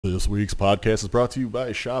This week's podcast is brought to you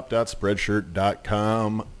by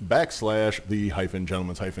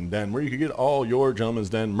shop.spreadshirt.com/the-gentleman's-den, where you can get all your Gentleman's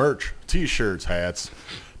Den merch, t-shirts, hats,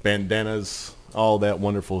 bandanas, all that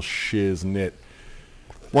wonderful shiznit.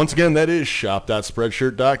 Once again, that is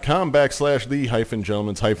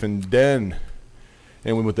shop.spreadshirt.com/the-gentleman's-den.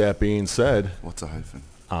 And with that being said, What's a hyphen?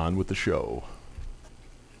 on with the show.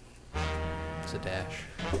 It's a dash.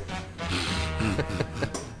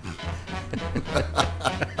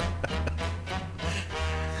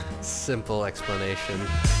 Simple explanation.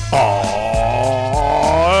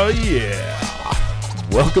 Oh yeah!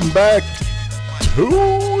 Welcome back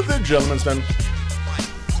to the Gentleman's Den.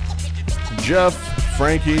 Jeff,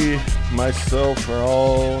 Frankie, myself are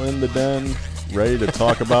all in the den, ready to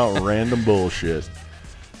talk about random bullshit,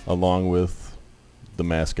 along with the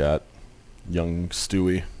mascot, young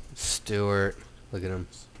Stewie. Stuart, look at him.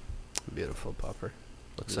 Beautiful pupper.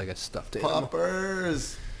 Looks like a stuffed animal.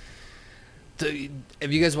 Poppers!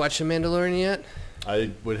 Have you guys watched The Mandalorian yet?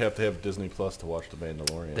 I would have to have Disney Plus to watch The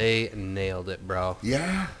Mandalorian. They nailed it, bro.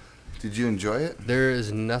 Yeah? Did you enjoy it? There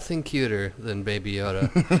is nothing cuter than Baby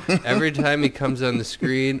Yoda. Every time he comes on the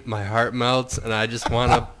screen, my heart melts, and I just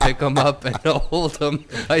want to pick him up and hold him.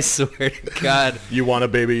 I swear to God. You want a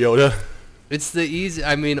Baby Yoda? It's the easy.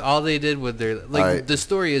 I mean, all they did with their the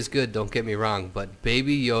story is good. Don't get me wrong, but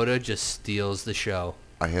Baby Yoda just steals the show.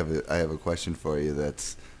 I have a question for you.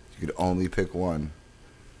 That's you could only pick one.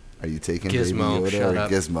 Are you taking Gizmo, Baby Yoda shut or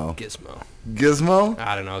up. Gizmo? Gizmo. Gizmo?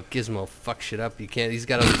 I don't know. Gizmo fuck shit up. You can't. He's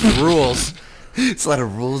got all these rules. It's a lot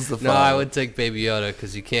of rules to follow. No, I would take Baby Yoda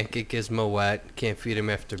because you can't get Gizmo wet. Can't feed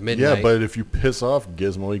him after midnight. Yeah, but if you piss off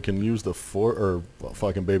Gizmo, you can use the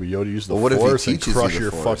fucking Baby Yoda use the Well, what if he force and teaches crush you the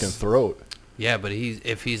your Force? fucking throat. Yeah, but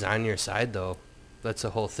if he's on your side though, that's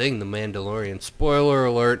the whole thing. The Mandalorian. Spoiler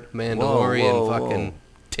alert: Mandalorian Whoa, fucking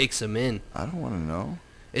takes him in. I don't want to know.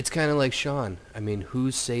 It's kind of like Sean. I mean,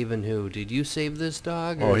 who's saving who? Did you save this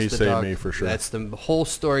dog? Oh, is he the saved dog? me for sure. That's the whole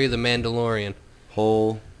story of the Mandalorian.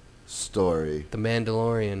 Whole story. The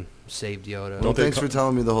Mandalorian saved Yoda. Well, Don't they thanks for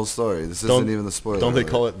telling me the whole story. This isn't even the spoiler. Don't they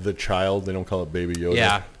alert. call it the child? They don't call it Baby Yoda.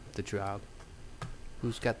 Yeah, the child.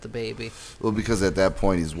 Who's got the baby? Well, because at that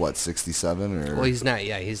point he's what, 67 or? Well, he's not.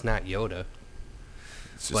 Yeah, he's not Yoda.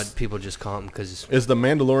 It's just- But people just call him because Is the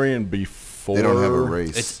Mandalorian before? they don't have a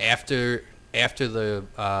race. it's after the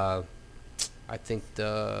I think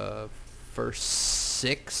the first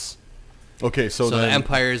 6. Okay, so the then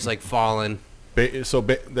Empire's like fallen.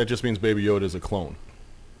 that just means Baby Yoda is a clone.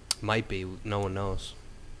 Might be. No one knows.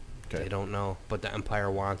 Okay. They don't know. But the Empire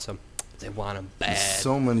wants him. They want him bad. There's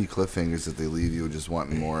so many cliffhangers that they leave you just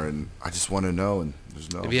wanting more, and I just want to know. And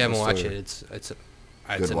there's no. If you haven't no watched story. it, it's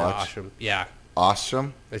Good an watch? awesome. Yeah,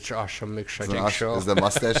 Awesome. it's awesome. Is, Exciting show. is the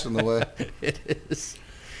mustache in the way? It is.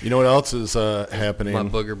 You know what else is happening? My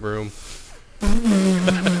booger broom.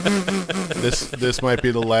 This might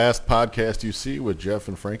be the last podcast you see with Jeff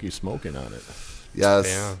and Frankie smoking on it. Yes.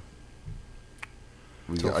 Yeah.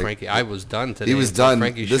 We So got- Frankie, I was done today. He was until done.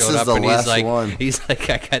 Frankie This showed is up the and last he's like, one. He's like,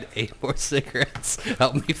 I got 8 more cigarettes.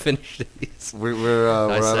 Help me finish these. we're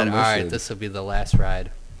I on said, a all right, mission. this will be the last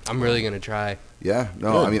ride. I'm really gonna try. Yeah.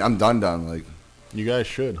 No, Good. I mean I'm done. Like You guys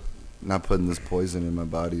should. not putting this poison in my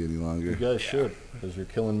body any You longer guys should, because you're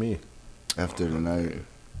killing me. after tonight.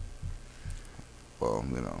 Well,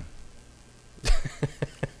 you know.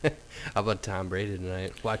 How about Tom Brady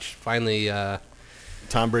tonight? Finally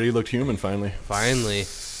Tom Brady looked human finally.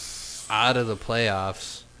 out of the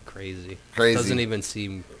playoffs. Crazy. Crazy. Doesn't even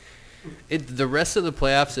seem. The rest of the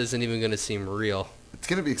playoffs isn't even gonna seem real. It's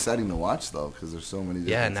gonna be exciting to watch though, because there's so many.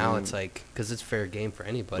 Yeah, different now teams. it's like because it's fair game for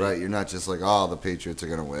anybody. Right, you're not just like, oh, the Patriots are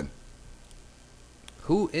gonna win.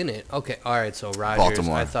 Who in it? Okay, all right. So Rodgers.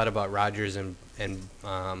 Baltimore. I thought about Rodgers and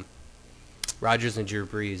Rodgers and Drew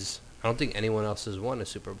Brees. I don't think anyone else has won a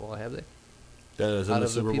Super Bowl, have they? That is Out in the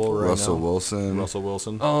of the Super people- Bowl right Russell now. Wilson, Russell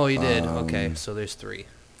Wilson. Oh, he did. Okay, so there's 3.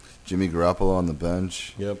 Jimmy Garoppolo on the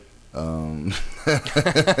bench. Yep. Um,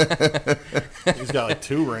 He's got like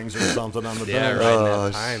 2 rings or something on the Yeah, bench. right in Oh,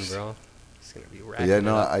 that time, bro. He's gonna be racking yeah, it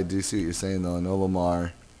no, up. I do see what you're saying though. No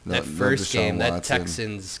Lamar. No, That no first Deshaun game, that Watson.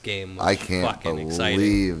 Texans game was I can't fucking believe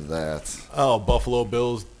exciting. that. Oh, Buffalo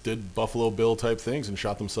Bills did Buffalo Bill type things and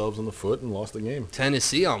shot themselves in the foot and lost the game.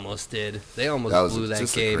 Tennessee almost did. They almost That was blew that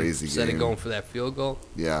just a game crazy instead game. of going for that field goal.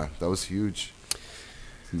 Yeah, that was huge.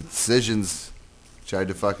 Decisions tried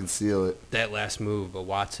to fucking seal it. That last move of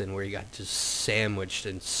Watson where he got just sandwiched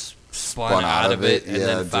and spun out of it and yeah,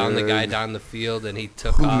 then found the guy dude. down the field and he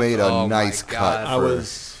took Who off. made a Oh, my nice cut God.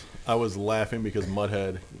 I was laughing because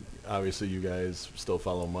Mudhead, obviously you guys still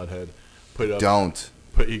follow Mudhead, put it up. Don't.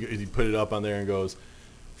 He put it up on there and goes,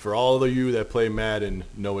 For all of you that play Madden,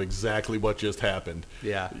 know exactly what just happened.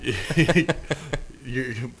 Yeah.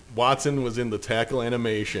 Watson was in the tackle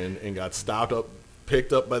animation and got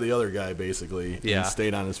picked up by the other guy, basically, Yeah. and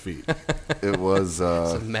stayed on his feet. It was.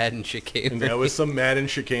 Some Madden chicane. And that was some Madden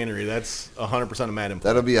chicanery. That's 100% of Madden play.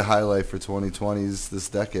 That'll be a highlight for 2020s this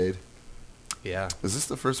decade. Yeah. Is this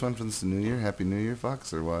the first one since the New Year? Happy New Year,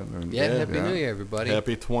 Fox, or what? Or- Yeah, Happy New Year, everybody.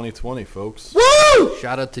 Happy 2020, folks.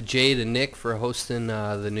 Shout out to Jade and Nick for hosting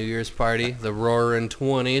the New Year's party, the Roaring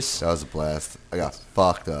 20s. That was a blast. I got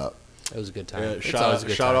fucked up. It was a good time. Yeah, It's always a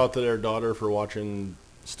good shout time. out to their daughter for watching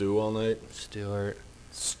Stu all night. Stuart.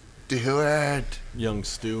 Stewart. Young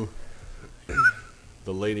Stu.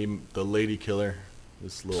 The lady killer.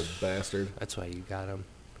 This little bastard. That's why you got him.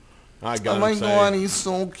 I got Oh him. my say- god, he's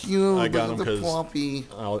so cute. I got Look him at the 'cause- puppy. in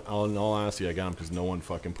all honesty, I got him because no one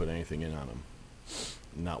fucking put anything in on him.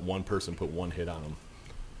 Not one person put one hit on him.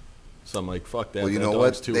 So I'm like, fuck that. Well, you that know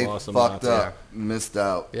dog's what? too They awesome fucked not to- up. Missed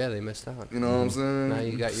out. Yeah, they missed out. You know what I'm saying? Now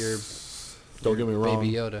you got your Don't get me wrong.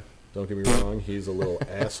 Baby Yoda. Don't get me wrong. He's a little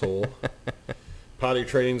asshole. Potty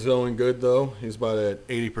training's going good though. He's about at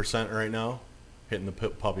 80% right now, hitting the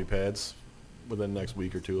puppy pads. Within the next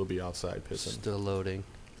week or two, he'll be outside pissing. Still loading.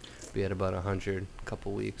 Be at about 100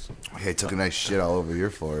 couple weeks. Hey, took a nice shit all over your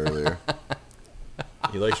floor earlier.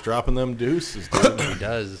 He likes dropping them deuces, dude. He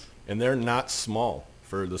does. And they're not small.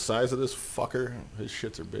 For the size of this fucker, his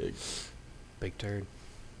shits are big. Big turd.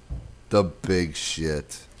 The big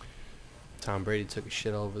shit. Tom Brady took a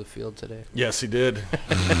shit all over the field today. Yes, he did.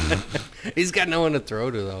 He's got no one to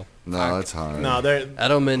throw to, though. No, Fuck. it's hard. No, they're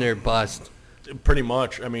Edelman or bust. pretty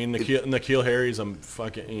much. I mean, N'Keal Harry's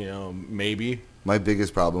maybe. My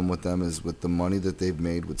biggest problem with them is with the money that they've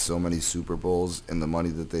made with so many Super Bowls and the money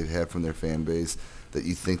that they've had from their fan base, that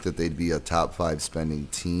you think that they'd be a top 5 spending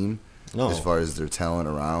team No. as far as their talent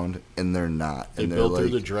around, and they're not. They And they're build through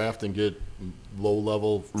like, the draft and get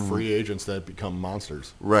low-level free agents that become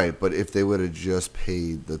monsters. right, but if they would have just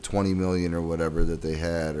paid the $20 million or whatever that they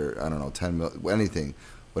had, or I don't know, $10 million, anything,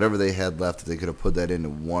 whatever they had left, they could have put that into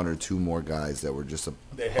one or two more guys that were just a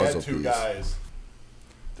They puzzle had two piece. guys.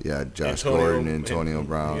 Yeah, Josh Antonio- Gordon and Antonio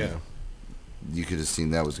Brown. Yeah. You could have seen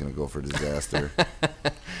that was going to go for disaster.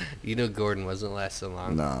 You know Gordon wasn't lasting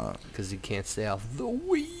long. Nah, Because he can't stay off the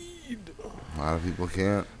weed. a lot of people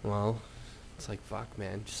can't. Well, it's like, fuck,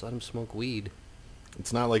 man. Just let him smoke weed.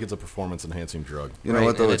 It's not like it's a performance-enhancing drug. You know Right,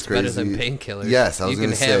 what, though? and It's it's crazy. better than painkillers. Yes, I was You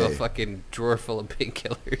going can to have say. a fucking drawer full of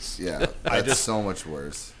painkillers. Yeah, that's just- so much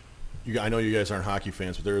worse. I know you guys aren't hockey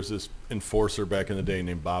fans, but there was this enforcer back in the day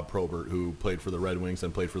named Bob Probert who played for the Red Wings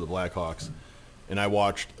and played for the Blackhawks. And I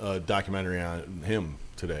watched a documentary on him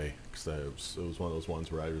today because it was one of those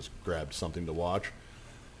ones where I just grabbed something to watch.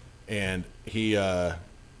 And he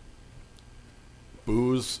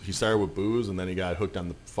started with booze, and then he got hooked on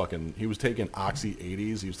the fucking. He was taking Oxy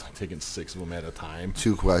 80s. He was taking 6 of them at a time.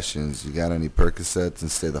 2 questions. You got any Percocets?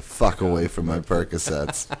 And stay the fuck away from my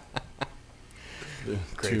Percocets.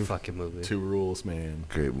 Great fucking movie. 2 rules, man.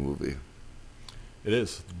 Great movie. It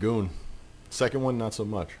is Goon. Second one, not so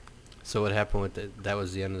much. So what happened with that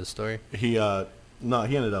was the end of the story? He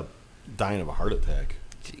ended up dying of a heart attack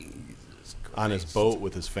Jesus on his Christ. boat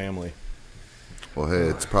with his family. Well, hey,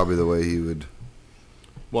 it's probably the way he would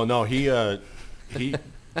Well, no,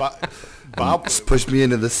 Bob just push me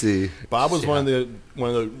into the sea. Bob was one of the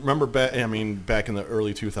remember back in the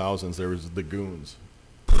early 2000s there was the Goons.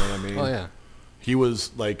 You know what I mean? Oh, yeah. He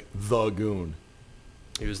was like the Goon.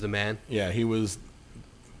 He was the man. Yeah, he was,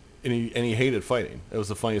 and he hated fighting. That was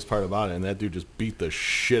the funniest part about it. And that dude just beat the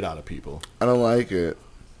shit out of people. I don't like it.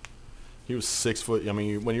 He was 6 foot. I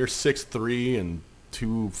mean, when you're 6'3" and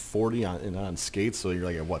 240 on skates, so you're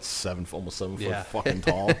like at what almost 7 foot Yeah. fucking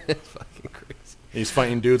tall. It's fucking crazy. He's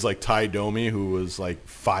fighting dudes like Ty Domi, who was like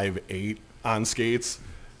 5'8" on skates.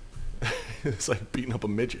 It's like beating up a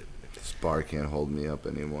midget. This bar can't hold me up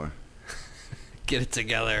anymore. Get it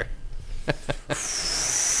together.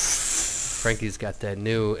 Frankie's got that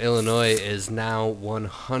new. Illinois is now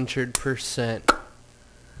 100%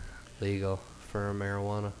 legal for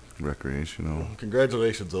marijuana. Recreational.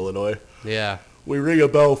 Congratulations, Illinois. Yeah. We ring a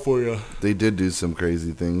bell for you. They did do some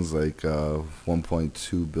crazy things like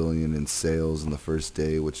 1.2 billion in sales in the first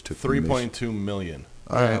day, which took 3.2 million.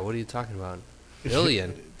 All Yeah, right. what are you talking about?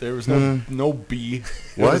 Billion. There was no B.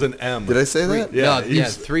 It What? was an M. Did I say that? Yeah, no, yeah,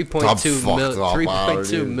 he's- 3.2 I'm fucked up,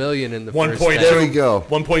 dude. million in the One first point day. There we go.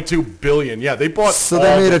 1.2 billion. Yeah, they bought. So all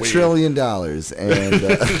they made the $1 weed. trillion, and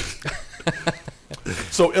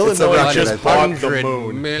So Illinois about just it. bought the $100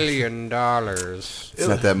 moon. million. it's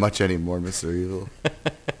not that much anymore, Mr. Evil.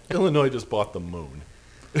 Illinois just bought the moon.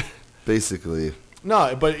 Basically,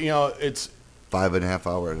 No, but it's 5.5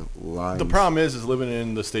 hour lines. The problem is living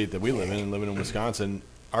in the state that we live in and living in Wisconsin,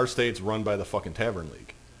 our state's run by the fucking Tavern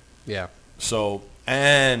League. Yeah. So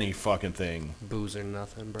any fucking thing. Booze or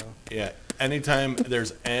nothing, bro. Yeah. Anytime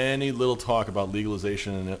there's any little talk about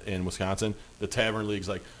legalization in Wisconsin, the Tavern League's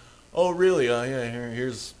like, oh, really? Yeah,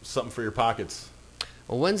 here's something for your pockets.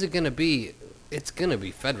 Well, when's it going to be? It's going to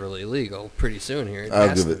be federally legal pretty soon here. It I'll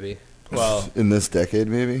has give to be. Well, in this decade,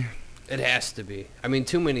 maybe It has to be. I mean,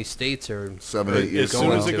 too many states are... 7, 8 years. as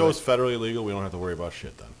soon as going it to goes federally legal, we don't have to worry about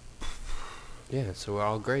shit then. Yeah, so we're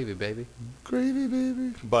all gravy, baby. Gravy,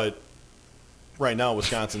 baby. But right now,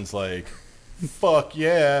 Wisconsin's like, fuck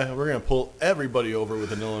yeah, we're going to pull everybody over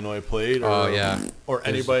with an Illinois plate. Or, Oh, yeah. Or There's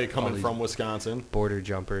anybody all coming these- from Wisconsin Border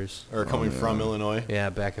jumpers. or coming from Illinois. Yeah,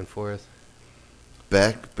 back and forth.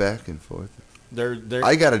 Back and forth. They're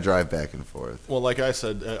I gotta drive back and forth. well, like I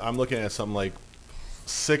said, I'm looking at something like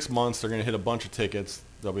 6 months. They're going to hit a bunch of tickets.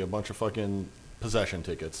 There'll be a bunch of fucking possession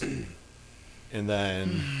tickets. And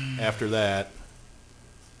then after that,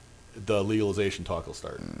 the legalization talk will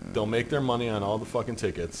start. They'll make their money on all the fucking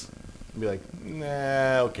tickets. And be like,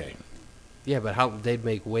 nah, okay. Yeah, but how they'd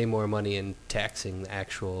make way more money in taxing the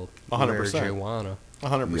actual 100%. marijuana.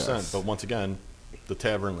 100%. Yes. But once again, the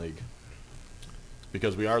Tavern League.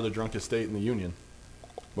 Because we are the drunkest state in the union.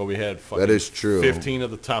 But we had fucking That is true. 15 of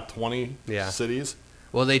the top 20 Yeah. cities.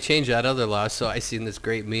 Well, they changed that other law, so I seen this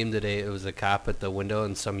great meme today. It was a cop at the window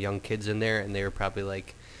and some young kids in there, and they were probably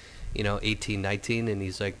like, 18, 19, and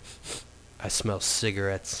he's like, I smell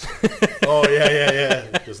cigarettes. Oh, yeah.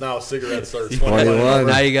 Because now cigarettes are 21.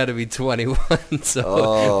 Now you got to be 21, so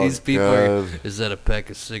Oh, these people are, God. is that a pack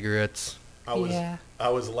of cigarettes? I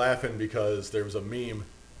was laughing because there was a meme.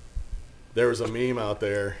 There was a meme out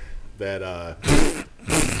there that,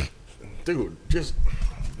 dude,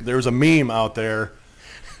 there was a meme out there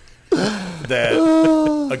that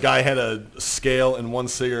a guy had a scale and one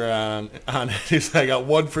cigarette on it. He's like, I got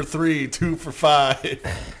 1 for 3, 2 for 5.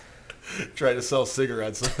 Trying to sell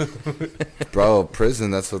cigarettes. Bro,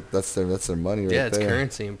 prison. That's their money right Yeah, it's there.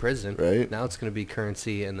 currency in prison. Right. Now it's going to be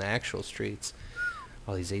currency in the actual streets.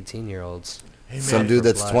 All these 18-year-olds. Some dude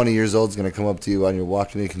that's blood. 20 years old is gonna come up to you on your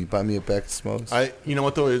walking in. Can you buy me a pack of smokes? You know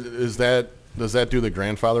what though? Does that do the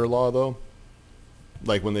grandfather law though?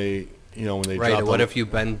 Like when they Right, drop and what them- if you've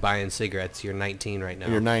been buying cigarettes? You're 19 right now.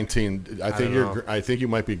 You're 19. I think don't know. I think you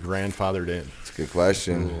might be grandfathered in That's a good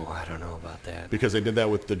question. Ooh, I don't know about that. because they did that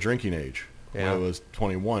with the drinking age. Yeah. When it was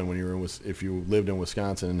 21, when you were if you lived in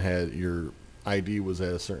Wisconsin and had your ID was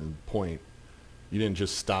at a certain point, you didn't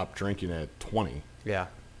just stop drinking at 20. Yeah.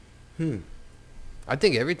 I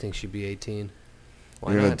think everything should be 18.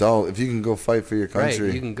 Why You're not? an adult. If you can go fight for your Right,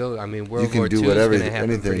 country, you can go. I mean, World can War do II is whatever- going to happen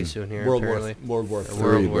pretty anything. soon here, World apparently. War Or III.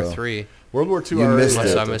 World War bro. III. World War II. You already- missed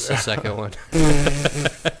Unless it. I missed the second one.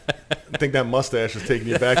 I think that mustache is taking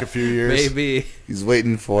you back a few years. Maybe. he's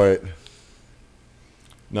waiting for it.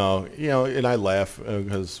 No, and I laugh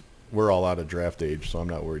because we're all out of draft age, so I'm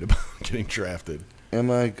not worried about getting drafted. Am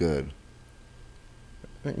I good?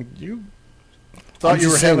 You thought I'm you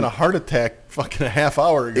were just having saying- a heart attack fucking a half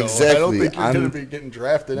hour ago. I don't Exactly. think you're going I'm- to be getting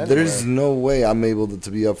drafted anywhere. There's no way I'm able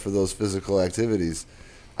to be up for those physical activities.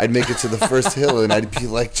 I'd make it to the first hill and I'd be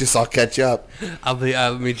like, I'll catch up. I'll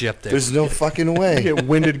meet you up there. There's no fucking I way. get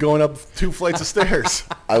winded going up 2 flights of stairs.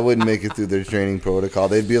 I wouldn't make it through their training protocol.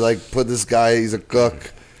 They'd be like, put this guy, he's a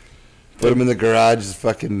cook. Put him in the garage, just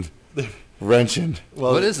fucking wrenching.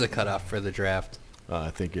 Well, What is the cutoff for the draft? I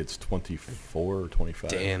think it's 24 or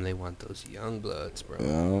 25. Damn, they want those young bloods, bro.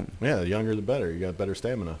 Yeah, Yeah, the younger the better. You got better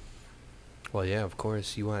stamina. Well, yeah, of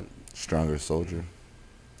course. You want stronger soldier.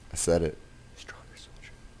 I said it. stronger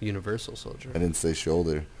soldier. Universal soldier. I didn't say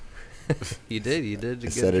shoulder. You did. You did a I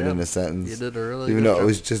good said it job. in a sentence. You did a really Even good though job. it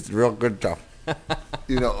was just a real good job.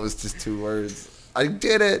 It was just 2 words. I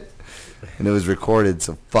did it. And it was recorded,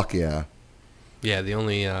 so fuck yeah. Yeah, the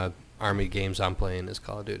only Army games I'm playing is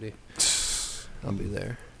Call of Duty. I'll be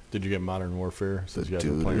there. Did you get Modern Warfare? Since you guys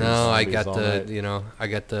Dude. been playing No, I zombies got all the, night? I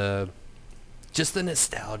got the, just the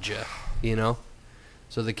nostalgia,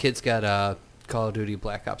 So the kids got Call of Duty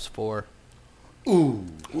Black Ops 4. Ooh.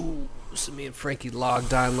 So me and Frankie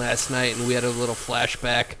logged on last night, and we had a little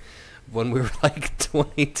flashback when we were like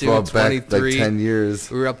 22, Brought back 23. like 10 years.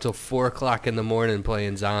 We were up till 4 o'clock in the morning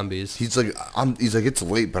playing zombies. He's like, it's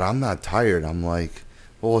late, but I'm not tired. I'm like,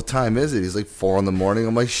 well, what time is it? He's like 4 in the morning.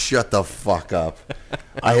 I'm like, shut the fuck up.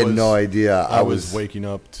 I had no idea. I was waking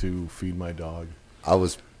up to feed my dog. I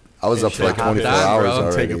was Yeah, up for like should've hopped 24 on, hours bro.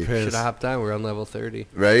 already. Take a piss. Should have hopped on. We're on level 30.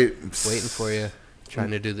 Right? Waiting for you.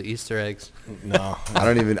 Trying to do the Easter eggs. No,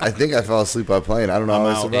 I think I fell asleep while playing. I don't know I'm how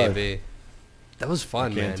I out. survived. Maybe. That was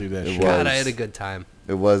fun, I can't man. do that It shit. God, was. I had a good time.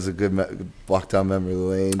 It was a good walk down memory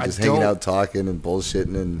lane, just hanging out, talking and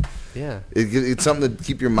bullshitting, and Yeah. it's something to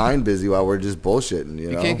keep your mind busy while we're just bullshitting.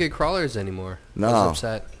 You know, can't get crawlers anymore. No. I was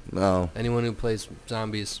upset. No. Anyone who plays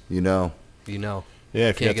zombies, You know. you know. Yeah,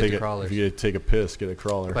 if you Can't gotta get the take crawlers. if you gotta take a piss, get a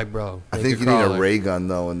crawler. Like, bro. I make think you a need a crawler. ray gun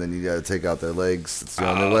though, and then you got to take out their legs. It's the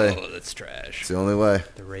only way. Oh, that's trash. It's the only way.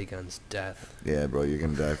 The ray gun's death. Yeah, bro, you're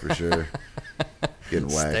gonna die for sure. Getting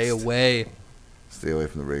waxed. Stay away. Stay away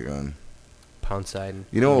from the ray gun. Pound side.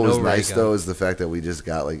 You know what no was ray nice gun. though is the fact that we just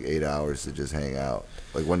got like 8 hours to just hang out.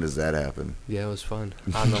 Like, when does that happen? Yeah, it was fun.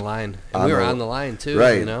 On the line. And On we were the- on the line, too,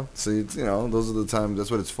 Right. you know? So it's, those are the times.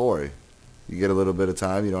 That's what it's for. You get a little bit of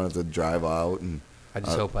time. You don't have to drive out, and I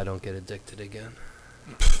just hope I don't get addicted again.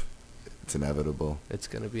 it's inevitable. It's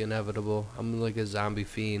going to be inevitable. I'm like a zombie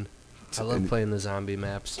fiend. I love And- playing the zombie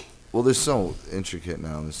maps. Well, they're so intricate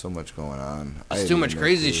now. There's so much going on. There's I too had much no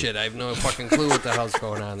crazy clue. shit. I have no fucking clue what the hell's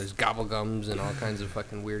going on. There's gobblegums and all kinds of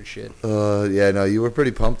fucking weird shit. Yeah, no, you were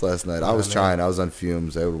pretty pumped last night. I was man. trying. I was on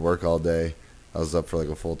fumes. I would work all day. I was up for like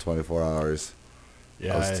a full 24 hours.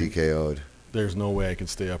 Yeah, I was TKO'd. there's no way I can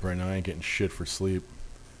stay up right now. I ain't getting shit for sleep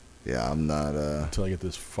Yeah, I'm not. until I get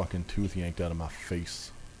this fucking tooth yanked out of my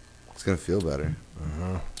face. It's gonna feel better.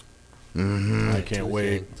 Uh-huh. Mm-hmm. I can't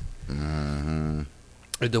wait. Mm-hmm.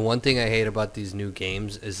 The one thing I hate about these new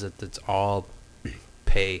games is that it's all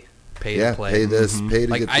pay Yeah, to play. pay this. Mhm. Pay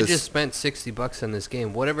to Like, get I this. just spent $60 on this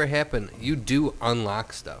game. Whatever happened, you do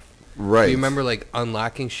unlock stuff. right. Do you remember like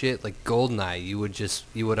unlocking shit like GoldenEye?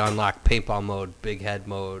 You would unlock paintball mode, big head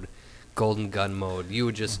mode, golden gun mode. You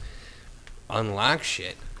would just unlock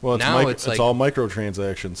shit. Well, it's, now it's like all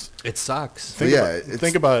microtransactions. it sucks. Think yeah, about- it's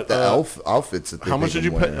think about, the outfits that they How much make did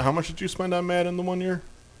you them pay, wear. How much did you spend on Madden the 1 year?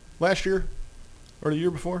 Last year, or the year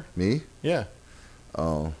before? Me? Yeah.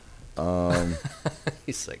 Oh,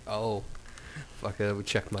 He's like, oh, fuck it, I would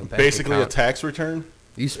check my bank Basically account. a tax return.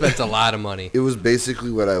 You spent a lot of money. it was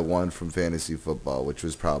basically what I won from fantasy football, which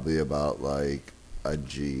was probably about like a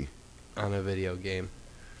G. On a video game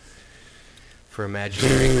for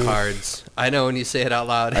imaginary cards. I know when you say it out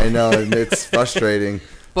loud. I know, and it's frustrating.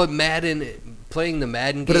 But Madden, playing the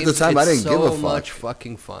Madden But at games, the time, I it's didn't give a so fuck. much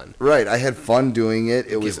fucking fun. Right, I had fun doing it. It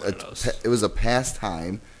Get was one of those. it was a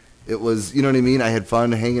pastime. It was, you know what I mean? I had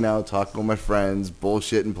fun hanging out, talking with my friends,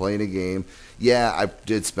 bullshitting, playing a game. Yeah, I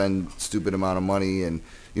did spend stupid amount of money, and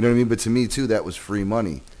you know what I mean? But to me, too, that was free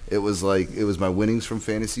money. It was like, it was my winnings from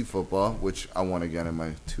fantasy football, which I won again in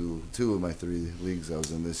my two of my 3 leagues I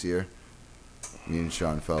was in this year. Me and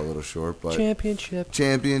Sean fell a little short, but championship,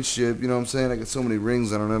 you know what I'm saying? I got so many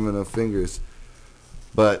rings, I don't have enough fingers.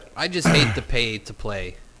 But I just hate the pay to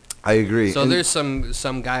play. I agree. So And- there's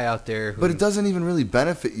some guy out there who but it doesn't even really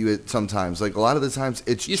benefit you at sometimes. Like, a lot of the times,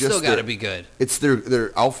 it's you just still got to their- be good. It's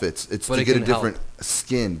their outfits. It's But to it get a can help. different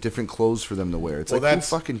skin, different clothes for them to wear. It's Well, like, who that's-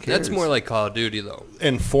 fucking cares? That's more like Call of Duty though.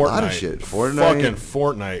 And Fortnite. lot of shit. Fortnite. Fucking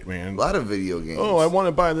Fortnite, man. a lot of video games. Oh, I want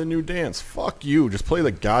to buy the new dance. Fuck you. Just play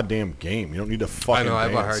the goddamn game. You don't need to fucking I know I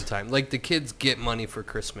have a dance. hard time. Like the kids get money for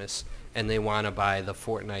Christmas and they want to buy the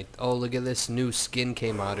Fortnite. Oh, look at this new skin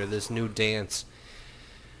came out or this new dance.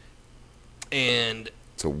 And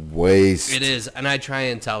It's a waste. it is, and I try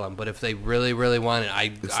and tell them, but if they really, really want it,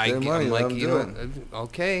 It's their money, I'm let like, 'em you do know,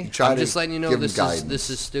 okay. You try I'm to just letting you know give 'em this guidance.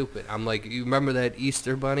 is stupid. I'm like, you remember that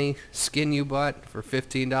Easter bunny skin you bought for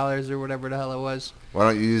 $15 or whatever the hell it was? Why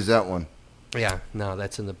don't you use that one? Yeah, no,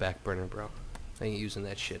 that's in the back burner, bro. I ain't using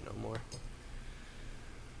that shit no more.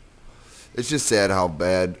 It's just sad how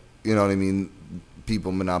bad, you know what I mean,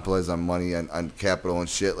 people monopolize on money on capital and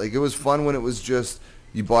shit. Like, it was fun when it was just,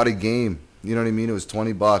 you bought a game. You know what I mean? It was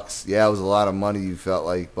 $20. Yeah, it was a lot of money, you felt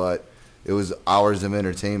like, but it was hours of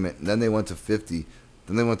entertainment. And then they went to 50.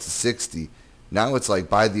 Then they went to 60. Now it's like,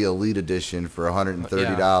 buy the Elite Edition for $130.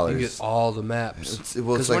 Yeah, you get all the maps. It's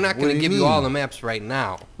Because like, we're not what going do to you give you all mean? the maps right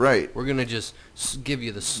now. Right. We're going to just give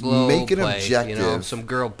you the slow Make it play. You know, objective. some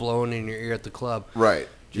girl blowing in your ear at the club. Right.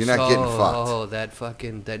 You're Just, not getting oh, fucked.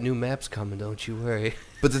 Oh, that new map's coming, don't you worry.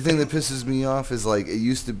 But the thing that pisses me off is, like, it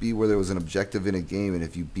used to be where there was an objective in a game, and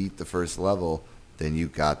if you beat the first level, then you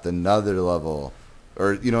got another level.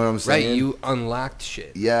 Or, you know what I'm saying? Right, you unlocked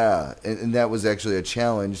shit. Yeah, and that was actually a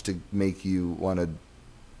challenge to make you want to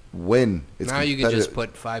win. It's Now you can just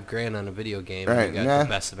competitive. put $5,000 on a video game Right, and you got nah. the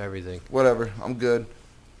best of everything. Whatever, I'm good.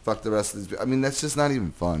 Fuck the rest of these. I mean, that's just not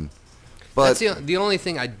even fun. But That's the only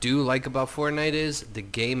thing I do like about Fortnite is the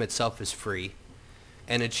game itself is free.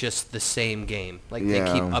 And it's just the same game. Like, they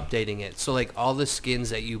keep Yeah. updating it. So, like, all the skins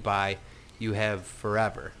that you buy, you have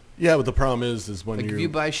forever. Yeah, but the problem is when Like, you if you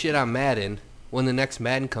buy shit on Madden, when the next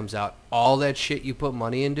Madden comes out, all that shit you put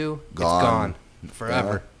money into, Gone. it's gone.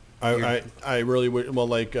 Forever. I really would. Well,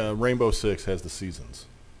 like Rainbow Six has the seasons,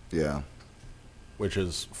 Yeah. which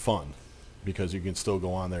is fun because you can still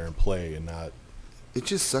go on there and play and not. It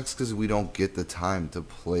just sucks because we don't get the time to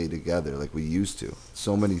play together like we used to.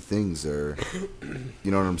 So many things are,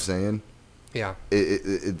 you know what I'm saying? Yeah.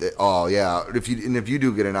 Oh yeah. If you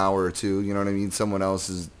do get an hour or two, you know what I mean. Someone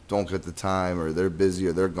else don't get the time, or they're busy,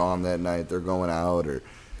 or they're gone that night. They're going out, or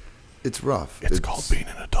it's rough. It's called being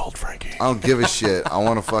an adult, Frankie. I don't give a shit. I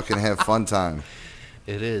want to fucking have fun time.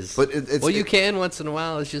 It is. But it's you can once in a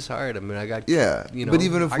while. It's just hard. I mean, I got yeah. But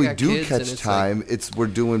even if I we got do kids, and catch it's time, like, we're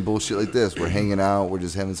doing bullshit like this. We're hanging out. We're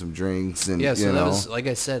just having some drinks, and yeah. So you that know. was, like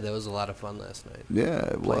I said, that was a lot of fun last night. Yeah,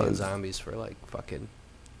 it Playing was zombies for like fucking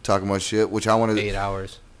talking about shit, which I want to. 8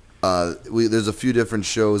 hours. There's a few different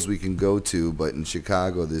shows we can go to, but in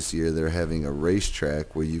Chicago this year they're having a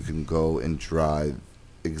racetrack where you can go and drive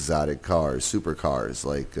exotic cars, supercars,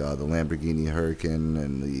 like the Lamborghini Huracan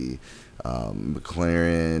and the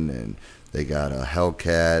McLaren, and they got a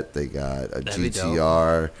Hellcat, they got a That'd be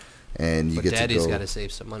GTR, and you But get Daddy's to go. got to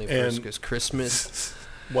save some money first And- because Christmas.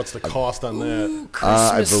 What's the cost on that? Ooh,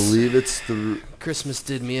 I Christmas. believe it's Christmas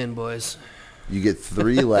did me in, boys. you get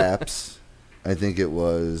 3 laps. I think it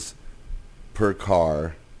was per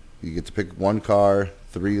car. You get to pick one car,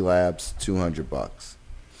 3 laps, $200.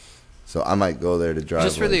 So I might go there to drive.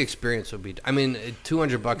 Just for the like- experience would be. I mean,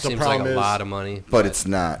 $200 The seems like problem a is- lot of money, but it's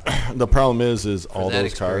not. The problem is for all that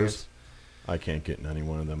those experience. cars. I can't get in any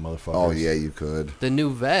one of them motherfuckers. Oh yeah, you could. The new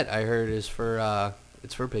vet I heard is for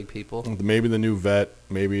it's for big people. Maybe the new vet.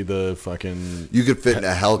 Maybe the fucking. You could fit in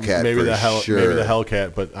a Hellcat Maybe for the sure. Maybe the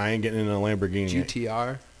Hellcat, but I ain't getting in a Lamborghini.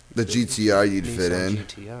 GTR. The GTR you'd fit Nissan in.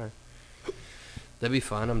 GTR. That'd be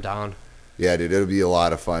fun. I'm down. Yeah, dude, it'll be a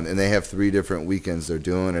lot of fun. And they have 3 different weekends they're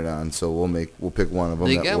doing it on, so we'll pick one of them.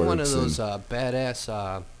 They that got one of works those and-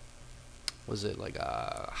 badass. Was it like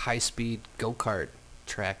a high-speed go-kart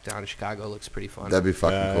track down in Chicago? Looks pretty fun. That'd be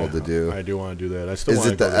fucking cool to do. I do want to do that. I still Is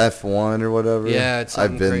want it the F1 or whatever? Yeah, it's I've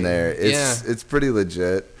something been crazy. there. Yeah. It's pretty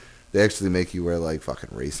legit. They actually make you wear like fucking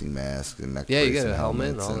racing masks and neck Yeah, you brace get a and helmet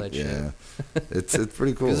and helmets all that shit. Yeah, it's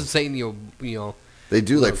pretty cool. Because it's saying you know They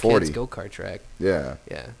do like little kids 40. go-kart track. Yeah,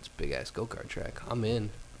 Yeah, it's a big ass go-kart track. I'm in.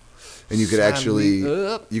 and you could Sign actually me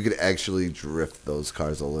up. drift those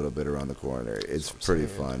cars a little bit around the corner. It's what I'm pretty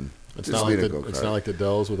saying. fun. It's Just not being like a the it's go-kart. not like the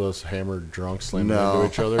Dells with us hammered drunks slamming No.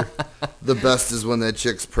 into each other. The best is when that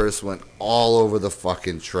chick's purse went all over the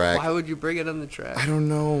fucking track. Why would you bring it on the track? I don't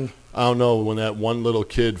know. I don't know when that one little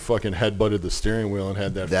kid fucking headbutted the steering wheel and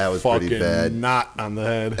had that was fucking pretty bad. knot on the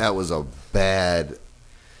head. That was a bad.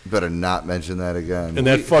 Better not mention that again. And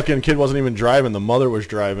that fucking kid wasn't even driving. The mother was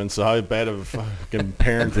driving. So how bad of a fucking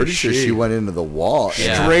parent I'm pretty is sure she went into the wall.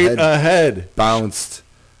 Yeah. and straight her head ahead. bounced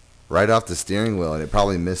right off the steering wheel, and it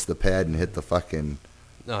probably missed the pad and hit the fucking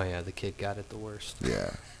Oh yeah, the kid got it the worst.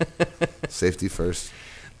 yeah. Safety first.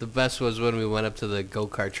 The best was when we went up to the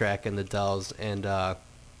go-kart track in the Dells, and I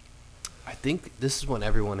think this is when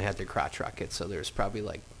everyone had their crotch rockets, so there's probably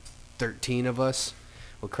like 13 of us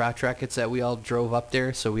with crotch rockets that we all drove up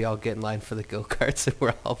there, so we all get in line for the go-karts, and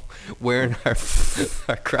we're all wearing our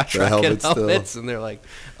crotch The rocket helmets still. helmets, and they're like,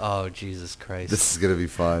 oh, Jesus Christ. This is gonna be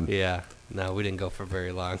fun. Yeah. No, we didn't go for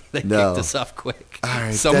very long. They No. kicked us off quick. All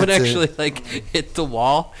right, Someone that's actually it. like hit the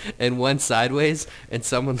wall and went sideways, and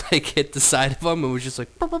someone like hit the side of him and was just like,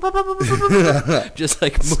 just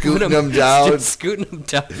like moving Scooting him down. just scooting him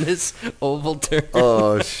down this oval turn,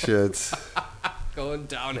 Oh shit. going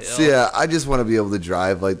downhill. So yeah, I just want to be able to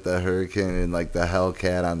drive like the Hurricane and like the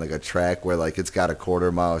Hellcat on like a track where like it's got a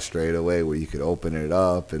quarter-mile straightaway where you could open it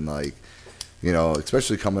up and like, you know,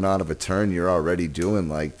 especially coming out of a turn, you're already doing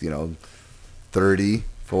like, you know, 30,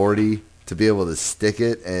 40 to be able to stick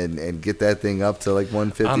it and get that thing up to like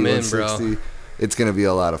 150, I'm in, bro. 160. It's gonna be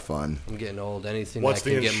a lot of fun. I'm getting old. Anything What's that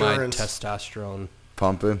can the get my insurance? testosterone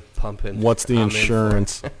Pumping. pumping. What's the I'm in for it.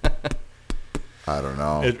 insurance? I don't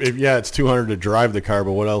know. Yeah, it's $200 to drive the car,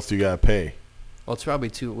 but what else do you gotta pay? Well, it's probably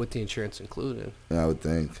two with the insurance included. I would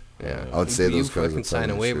think. Yeah, I would say you those cars fucking would sign a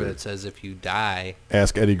probably waiver insure it. that says if you die,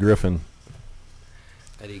 Ask Eddie Griffin.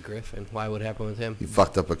 Eddie Griffin. Why would happen with him? You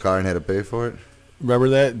fucked up a car and had to pay for it? Remember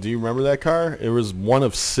that? Do you remember that car? It was one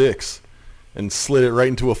of 6 and slid it right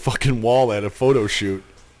into a fucking wall at a photo shoot.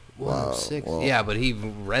 Wow, 106. well- Yeah, but he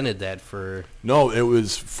rented that for. No, it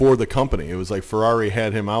was for the company. It was like Ferrari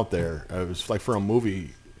had him out there. It was like for a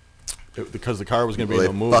movie because the car was going to be Well, in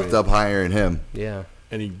a they movie. fucked up hiring him. Yeah.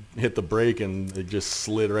 And he hit the brake and it just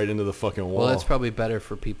slid right into the fucking wall. Well, that's probably better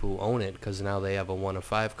for people who own it because now they have a 1 of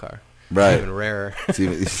 5 car. Right. Even rarer. It's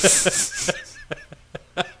even-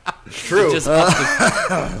 true. Just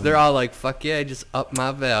up they're all like, fuck yeah, I just up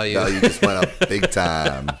my value. No, you just went up big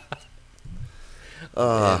time.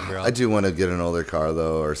 Man, bro. I do want to get an older car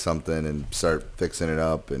though, or something, and start fixing it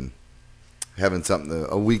up and having something,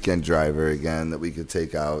 a weekend driver again that we could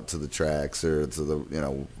take out to the tracks or to the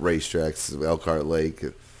racetracks, Elkhart Lake,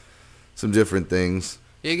 some different things.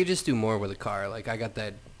 Yeah, you could just do more with a car. Like I got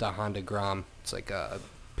the Honda Grom. It's like a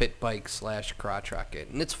pit bike / crotch rocket,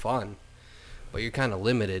 and it's fun, but you're kind of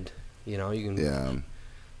limited. You know, you can. Yeah.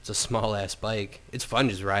 It's a small ass bike. It's fun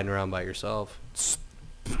just riding around by yourself.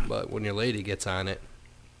 But when your lady gets on it,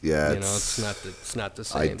 Yeah, it's not the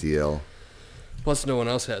same. ideal. Plus, no one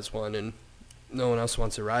else has one, and no one else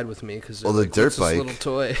wants to ride with me because Well, the like, dirt "What's this bike- little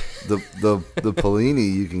toy." The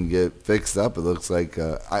Polini you can get fixed up. It looks like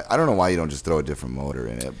I don't know why you don't just throw a different motor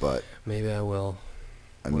in it, but Maybe I will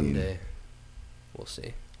I one mean day. We'll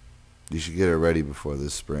see. you should get it ready before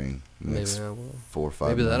this spring. Maybe Next I will. 4 or 5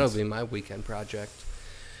 Maybe that'll months. be my weekend project.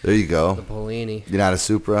 There you The go. Polini. You're not a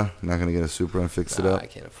Supra. You're not gonna get a Supra and fix it Nah, up. I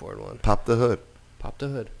can't afford one. Pop the hood. Pop the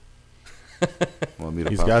hood. Want me to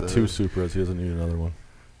He's pop got the 2 hood? Supras. He doesn't need another one.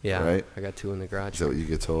 Yeah, Right. I got 2 in the garage. Is that what you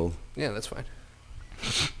get told? Yeah, that's fine.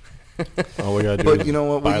 All we gotta do But is you know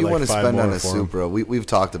what? buy What you like want to 5 spend on more a for him. Supra, we've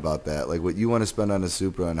talked about that. Like what you want to spend on a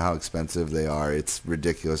Supra and how expensive they are. It's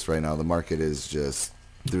ridiculous right now. The market is just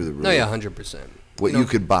through the roof. No, yeah, 100%. What know- you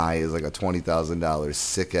could buy is like a $20,000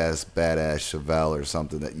 sick ass badass Chevelle or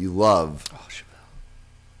something that you love, Oh, Chevelle.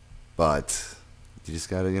 but you just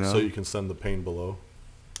gotta So you can send the pain below.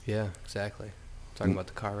 Yeah, exactly. Talking about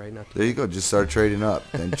the car right now. There you go. Just start trading up.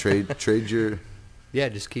 Then trade your Yeah,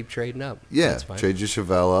 just keep trading up. yeah That's fine. trade your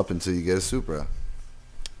Chevelle up until you get a Supra.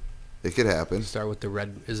 It could happen. Start with the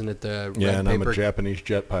red. Isn't it the Yeah, red and paper? I'm a Japanese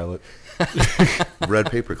jet pilot. Red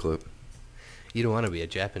paperclip. You don't want to be a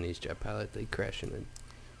Japanese jet pilot. They crash into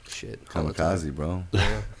shit. all the time. Kamikaze, bro.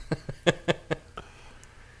 Yeah.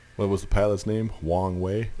 What was the pilot's name? Wong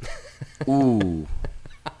Wei. Ooh.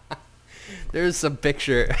 There's some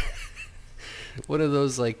picture. One of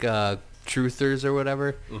those like truthers or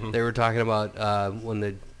whatever. They were talking about when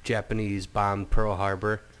the Japanese bombed Pearl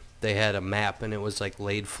Harbor. They had a map and it was like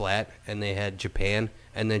laid flat, and they had Japan,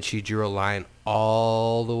 and then she drew a line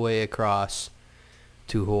all the way across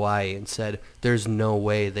to Hawaii and said, "There's no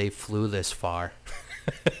way they flew this far."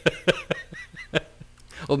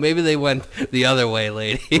 Well, maybe they went the other way,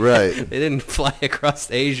 lady. Right. They didn't fly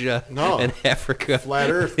across Asia No. and Africa.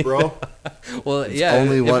 Flat Earth, bro. Well, It's yeah.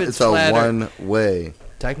 only if one. It's a flat Earth- one way.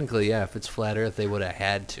 Technically, yeah. If it's flat Earth, they would have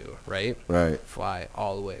had to, right? Right. Fly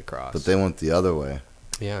all the way across. But they went the other way.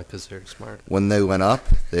 Yeah, because they're smart. When they went up,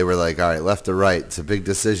 they were like, all right, left or right. It's a big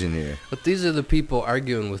decision here. But these are the people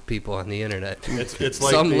arguing with people on the internet. It's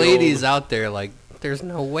like Some the ladies old- out there like, there's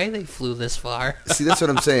no way they flew this far. See, that's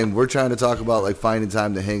what I'm saying. We're trying to talk about like finding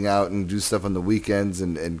time to hang out and do stuff on the weekends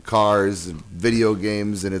and cars and video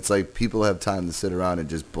games. And it's like people have time to sit around and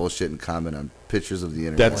just bullshit and comment on pictures of the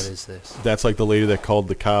internet. That's- What is this? That's like the lady that called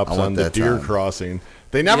the cops I want on the that deer time. crossing.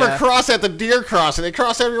 They never Yeah. cross at the deer crossing. They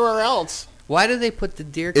cross everywhere else. Why do they put the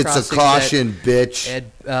deer It's crossings a caution, bitch.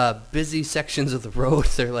 at busy sections of the road?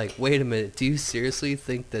 They're like, wait a minute, do you seriously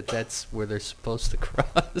think that that's where they're supposed to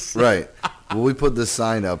cross? Right. Well, we put this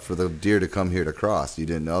sign up for the deer to come here to cross. You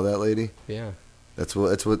didn't know that, lady? Yeah, That's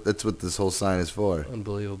what this whole sign is for.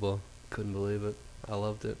 unbelievable. Couldn't believe it. I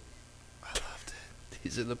loved it.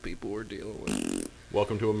 These are the people we're dealing with.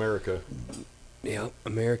 Welcome to America. Yeah,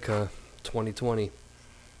 America 2020.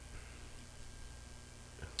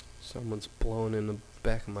 Someone's blowing in the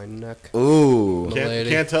back of my neck. Ooh. The Can't, lady.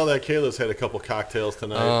 can't tell that Kayla's had a couple cocktails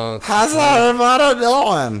tonight. Oh, How's everybody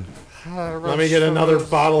doing? Let me get another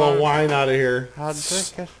bottle of wine out of here. I'll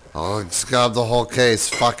drink it. I'll just grab the whole case.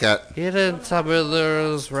 Fuck it. You didn't tell me there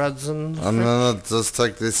was reds and I'm gonna just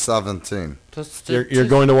take these 17. You're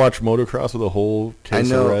going to watch motocross with a whole I case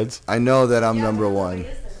know. of reds? I know that I'm number one.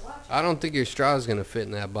 I don't think your straw is gonna fit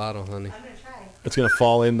in that bottle, honey. I'm gonna try. It's going to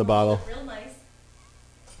fall in the bottle. Real nice.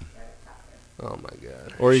 Oh my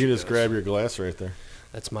god. Or you can She just goes. grab your glass right there.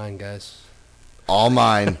 That's mine, guys. All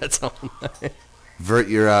mine. That's all mine. Vert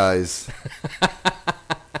your eyes.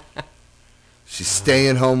 She's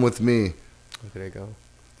staying home with me. Look at it go.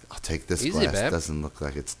 I'll take this Easy, glass. babe. Doesn't look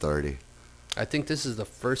like it's dirty. I think this is the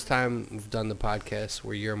first time we've done the podcast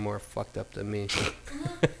where you're more fucked up than me.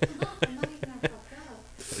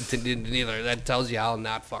 Neither. That tells you how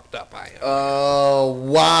not fucked up I am. Oh,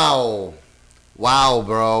 wow. Wow,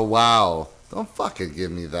 bro. Wow. Don't fucking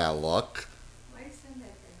give me that look. Why do you send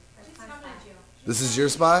that there? That's my spot. This is your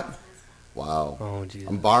spot? Wow. Oh, Jesus.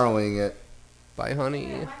 I'm borrowing it. Bye, honey.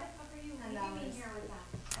 Why the fuck are you leaving me here with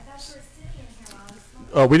that? I thought you were sitting in here while I was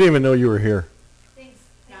smoking. Oh, we didn't even know you were here. Thanks.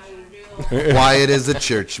 Now you do. Why it is a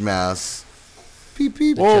church mouse. Peep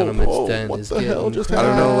peep. The gentleman's den what is the hell getting just I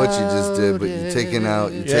happened? don't know what you just did, but you're taking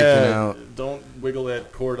out. You're taking out. Don't wiggle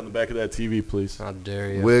that cord on the back of that TV, please. How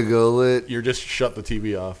dare you? Wiggle it You're just shut the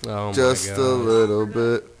TV off. Oh just my a God. little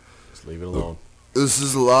bit. Just leave it alone. This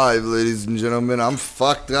is live, ladies and gentlemen. I'm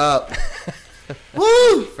fucked up.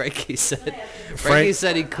 Woo! Frankie said. Frank- Frankie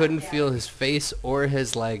said he couldn't feel his face or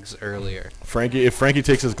his legs earlier. Frankie, if Frankie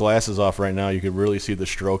takes his glasses off right now, you could really see the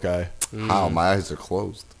stroke eye. How my eyes are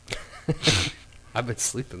closed. I've been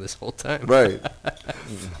sleeping this whole time. Right.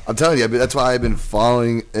 I'm telling you, that's why I've been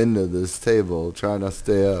falling into this table, trying to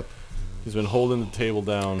stay up. He's been holding the table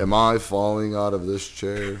down. Am I falling out of this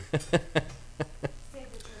chair?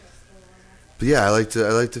 But yeah, I like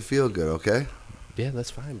to feel good. Okay. Yeah,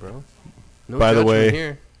 that's fine, bro. No By the judgment way-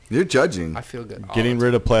 here. You're judging. I feel good. all Getting the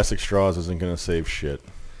rid of plastic straws isn't going to save shit.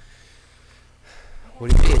 time.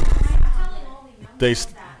 What do you mean?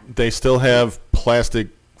 They still have plastic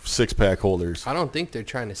six-pack holders. I don't think they're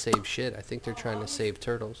trying to save shit. I think they're trying to save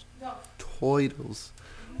turtles. Toidles.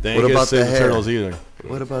 They What ain't gonna about the save the hair? turtles either.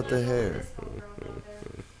 What about the hair?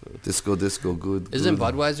 Disco, good. Isn't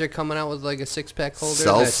good. Budweiser coming out with like a six-pack holder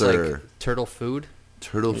Seltzer. that's like turtle food?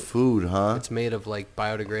 Turtle food, huh? It's made of like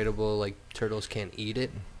biodegradable, like turtles can't eat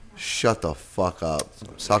it. Shut the fuck up. I'm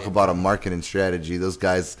Talk saying, about a bro. marketing strategy. Those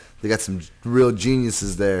guys, they got some real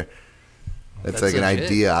geniuses there. That's like an legit.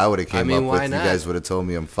 idea I would have came mean, up why with. not? You guys would have told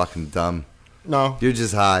me I'm fucking dumb. No, You're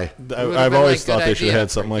just high. would've I've been always like, thought good they should have idea,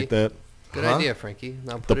 had something like Frankie. that. Good Huh? idea, Frankie.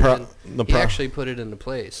 Now The put pro- it in. the He pro- actually put it into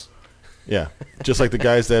place. Yeah, just like the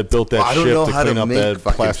guys that built that Well, I don't ship know to how clean to up make that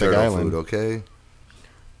fucking plastic turtle island. food, okay?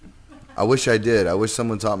 I wish I did. I wish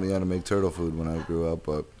someone taught me how to make turtle food when I grew up,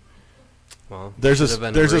 but Well, There's this should've been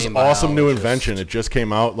a there's this marine awesome new biologist. invention. It just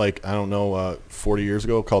came out like I don't know 40 years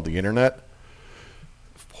ago called the internet.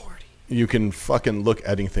 40. You can fucking look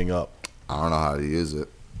anything up. I don't know how to use it.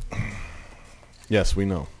 Yes, we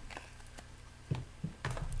know.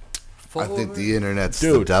 I think the internet's the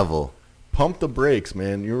Dude. devil. Pump the brakes,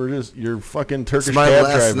 man. You're fucking Turkish my cab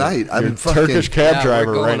last driver. night. I've You're been fucking- Turkish cab yeah, driver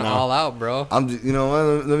we're going right now. all out, bro. You know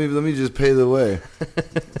what? Let me just pay the way.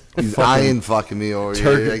 He's eyeing fucking me over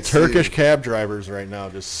here. I see Turkish it. cab drivers right now,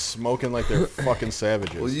 just smoking like they're fucking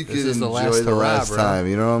savages. Well, you This could is the enjoy last the hurrah, last bro. time.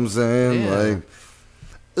 You know what I'm saying? Yeah. Like,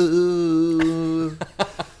 ooh,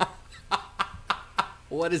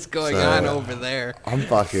 What is going So- on over there? I'm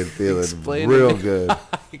fucking feeling Explain real to good. I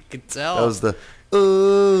can tell. That was the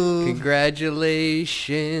ooh.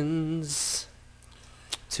 Congratulations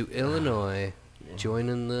to Illinois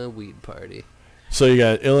joining the weed party. So you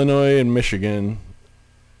got Illinois and Michigan.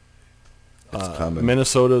 It's coming.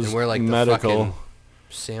 Minnesota's And we're like the medical. fucking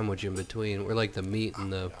sandwich in between. We're like the meat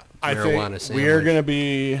and the I marijuana think sandwich. we are gonna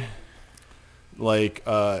be like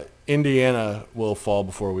Indiana will fall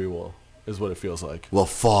before we will, is what it feels like. Will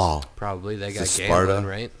fall. Probably they got Is it Sparta? gambling,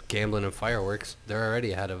 right? Gambling and fireworks. They're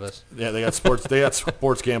already ahead of us. Yeah, they got sports. They got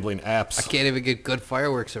sports gambling apps. I can't even get good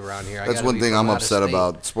fireworks around here. I That's gotta one be thing from I'm out of upset state.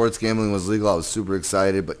 about. Sports gambling was legal. I was super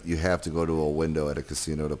excited, but you have to go to a window at a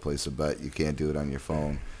casino to place a bet. You can't do it on your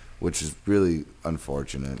phone, which is really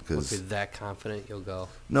unfortunate. If you're Because that confident, you'll go.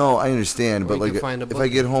 no, I understand, Or but you like can find a if I bookie.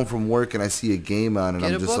 get home from work and I see a game on, and Get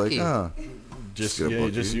I'm a just like, bookie. ah, Just get a yeah,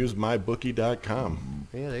 you just bookie. use mybookie.com.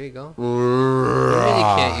 Yeah, there you go. You really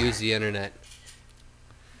can't use the internet.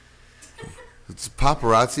 it's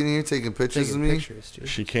paparazzi in here taking pictures Taking of me. pictures, dude.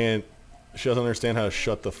 She can't. She doesn't understand how to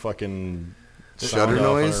shut the fucking Shutter sound off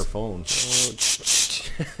on noise? her phone.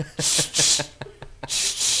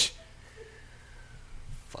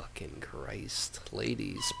 Fucking Christ.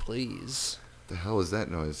 Ladies, please. The hell was that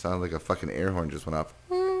noise? It sounded like a fucking air horn just went off.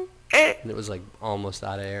 And it was like almost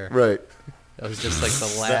out of air. Right. That was just like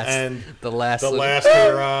the last, end. the last, The little- last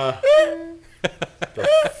hurrah. The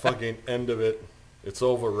fucking end of it. It's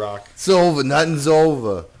over, Rock. It's over. Nothing's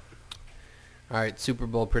over. All right, Super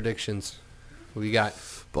Bowl predictions. We got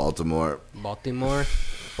Baltimore. Baltimore,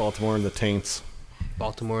 Baltimore and the Taints.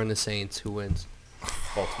 Baltimore and the Saints. Who wins?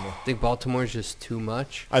 Baltimore. I think Baltimore's just too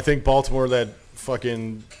much. I think Baltimore, that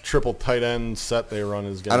fucking triple tight end set they run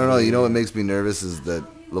is gonna I don't know. be- You know what makes me nervous is that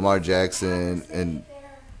Lamar Jackson and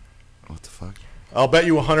what the fuck? I'll bet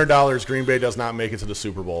you $100 Green Bay does not make it to the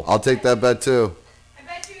Super Bowl. I'll take that bet too. I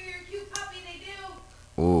bet you're a cute puppy, they do.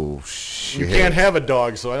 Oh shit! You can't have a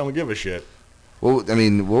dog, so I don't give a shit. Well, I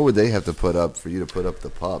mean, what would they have to put up for you to put up the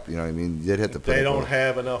pup? You know what I mean? They'd have to put. They up don't a-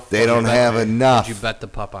 have enough. They don't fucking have money. enough. Did you bet the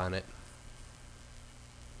pup on it?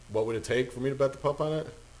 What would it take for me to bet the pup on it?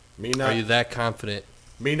 Me Are not. you that confident?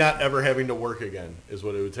 Me not ever having to work again is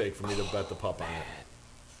what it would take for me to bet the pup on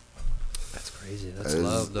it. That's crazy. That's That is-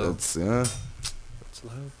 love, though. That's, yeah. That's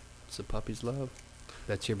love. It's a puppy's love.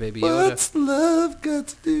 That's your baby Yoda. What's love got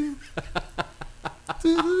to do?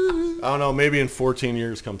 I don't know. Maybe in 14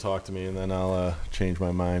 years, come talk to me, and then I'll change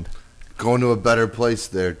my mind. Going to a better place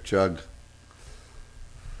there, Chug.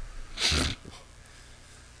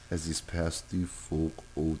 As he's passed the folk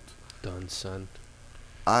out. Done, son.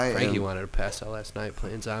 I Frankie am... wanted to pass out last night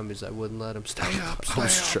playing zombies. I wouldn't let him. Stay up, I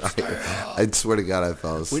was trying. I swear to God, I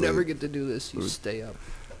fell asleep. We never get to do this. You stay up.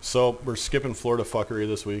 So we're skipping Florida fuckery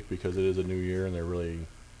this week because it is a new year, and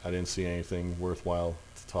I didn't see anything worthwhile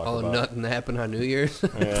to talk about. Oh, nothing happened on New Year's?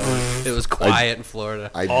 Yeah. It was quiet in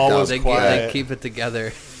Florida. Always They quiet. keep it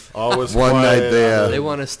together. Always One quiet. night there. They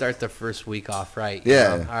want to start the first week off right. you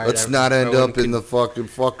Yeah, know? All right, let's not end everyone up in keep- the fucking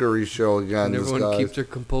fuckery show again. And This everyone guy. keep their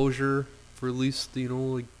composure for at least,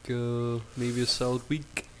 maybe a solid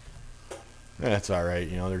week. That's all right.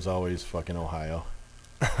 There's always fucking Ohio.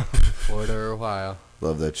 Florida or Ohio.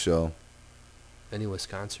 Love that show, Any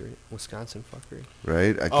Wisconsin fuckery.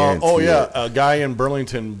 right? I can't. Oh see yeah, it. a guy in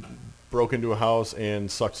Burlington broke into a house and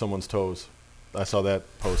sucked someone's toes. I saw that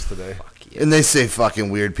post today. Fuck yeah. And they say fucking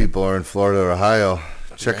weird people are in Florida or Ohio.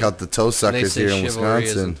 Check Right. out the toe And they suckers say here in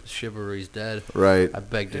Wisconsin. chivalry's dead. Right. I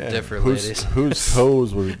beg to Yeah. differ, ladies. Whose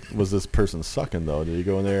toes was this person sucking though? Did he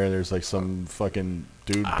go in there and there's like some fucking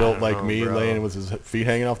dude built don't like know, me bro. laying with his feet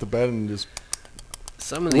hanging off the bed and just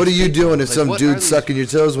Some of What are these you people, doing if like, some what are dude's these- sucking your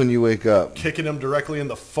toes when you wake up? kicking him directly in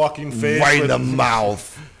the fucking face? Right in with- the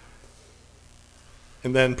mouth.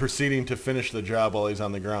 And then proceeding to finish the job while he's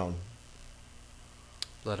on the ground.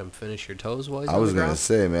 Let him finish your toes while he's I on was the gonna ground?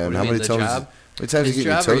 say, man, What do how you many mean, times? the How job? many times His you get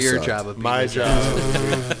your job or toes your sucked? job of My being his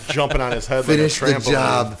job. Jumping on his head Finish like a the trampoline.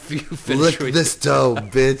 job. You finish Lick what this toe,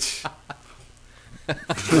 bitch.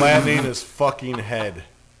 Flattening his fucking head.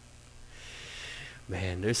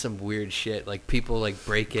 Man, there's some weird shit. Like people like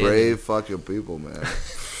break in. Brave fucking people, man.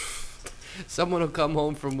 Someone will come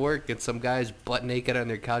home from work and some guy's butt naked on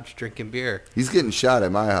their couch drinking beer. He's getting shot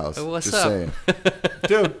at my house. Oh, what's Just up? saying.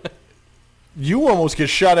 Dude, you almost get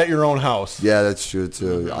shot at your own house. Yeah, that's true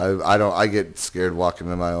too. I get scared walking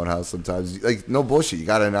in my own house sometimes. Like, no bullshit. You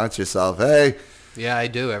gotta announce yourself. Hey, Yeah, I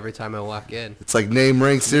do every time I walk in. it's like name,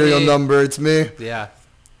 rank, serial Me. number. It's me. Yeah,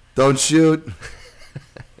 Don't shoot.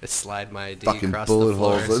 I slide my ID Fucking across bullet the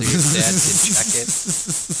floor holes. so your dad can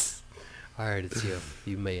check it. All right, it's you.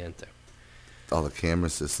 You may enter. All the camera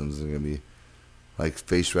systems are gonna be like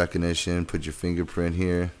face recognition. Put your fingerprint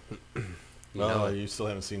here. You Well, know, you still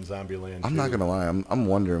haven't seen Zombieland. I'm not gonna lie. I'm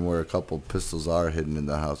wondering where a couple pistols are hidden in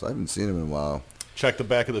the house. I haven't seen them in a while. Check the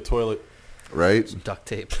back of the toilet. Right? duct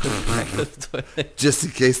tape. Back of the toilet. Just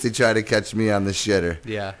in case they try to catch me on the shitter.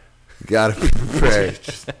 Yeah. You gotta be prepared.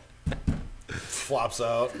 Flops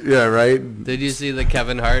out. Yeah, right? Did you see the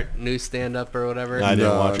Kevin Hart new stand-up or whatever? I didn't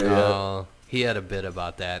No, watch it. no. Oh, he had a bit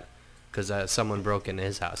about that because someone broke into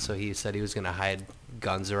his house. So he said he was going to hide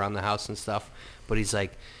guns around the house and stuff. But he's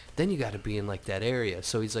like, then you got to be in like that area.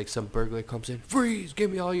 So he's like, some burglar comes in, freeze,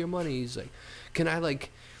 give me all your money. He's like, can I like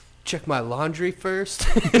check my laundry first?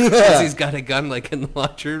 Because he's got a gun like in the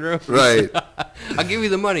laundry room. Right. I'll give you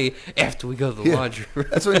the money after we go to the Yeah. laundry room.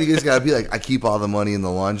 That's when you guys gotta be like, I keep all the money in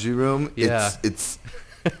the laundry room. Yeah. It's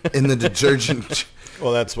in the detergent.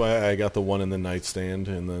 Well, that's why I got the one in the nightstand,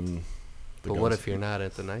 and then. But what if you're not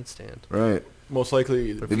at the nightstand? Right. Most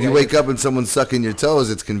likely, If you wake up and someone's sucking your toes,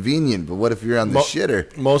 it's convenient. But what if you're on the Mo-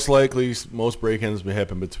 shitter? most likely, most break-ins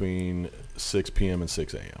happen between 6 p.m. and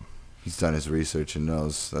 6 a.m. He's done his research and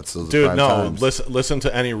knows that's those Dude, prime no. times. Listen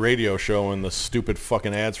to any radio show and the stupid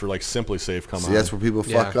fucking ads for like Simply Safe come See, on. that's where people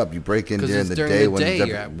fuck Yeah. up. You break in 'Cause during it's the during day the when day you're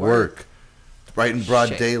you're at at work. Right in broad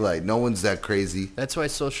Shit. daylight. No one's that crazy. That's why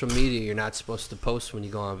social media, you're not supposed to post when you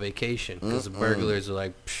go on vacation. Because the burglars are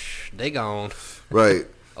like, psh, they gone. Right.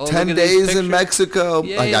 Oh, 10 look at these days in pictures. Mexico.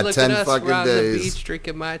 Yeah, I got look 10 at us. fucking We're on the days. beach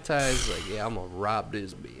drinking Mai Tais. Like, yeah, I'm going to rob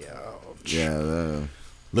this bitch. Yeah,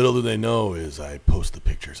 Little do they know is I post the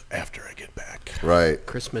pictures after I get back. right.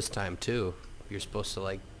 Christmas time, too. You're supposed to,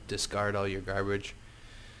 like, discard all your garbage.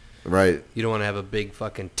 Right. You don't want to have a big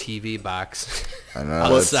fucking TV box I know.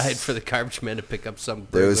 outside that's- for the garbage man to pick up some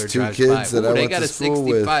There burglar was two drives kids by. that Ooh, I they went got to a school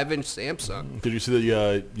with. 65-inch Samsung. Did you see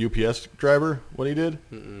the UPS driver, what he did?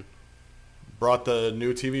 Mm-mm. Brought the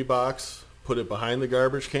new TV box, put it behind the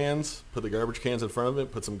garbage cans, put the garbage cans in front of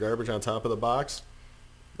it, put some garbage on top of the box,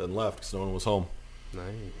 then left because no one was home.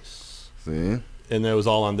 Nice. See? And it was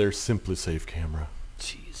all on their Simply Safe camera.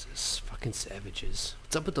 Jesus, fucking savages.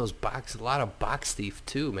 What's up with those box? A lot of box thief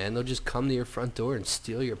too, man. They'll just come to your front door and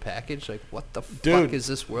steal your package. Like, what the Dude, fuck is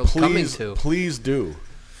this world coming to? Please do.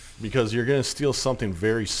 Because you're going to steal something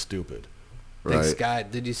very stupid. Thanks, Right. guy.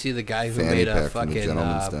 Did you see the guy who Fanny made a pack from the fucking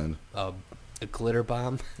gentleman's den. a a glitter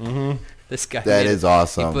bomb. Mm-hmm. This guy That made is it.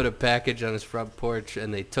 awesome. He put a package on his front porch,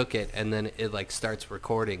 and they took it, and then it like starts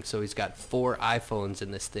recording. So he's got 4 iPhones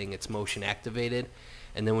in this thing. It's motion activated,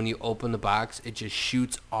 and then when you open the box, it just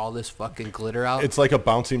shoots all this fucking glitter out. It's like a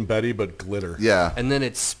bouncing Betty, but glitter. Yeah. And then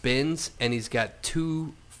it spins, and he's got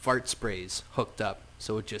 2 fart sprays hooked up,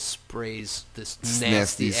 so it just sprays this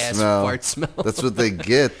nasty ass smell. fart smell. That's what they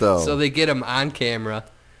get, though. So they get him on camera,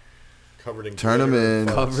 Covered in Turn 'em glitter in. and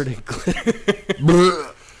farts. covered in glitter.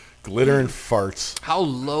 Glitter and farts. How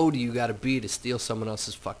low do you got to be to steal someone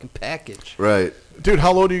else's fucking package? Right. Dude,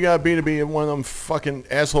 how low do you gotta be one of them fucking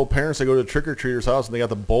asshole parents that go to the trick-or-treater's house and they got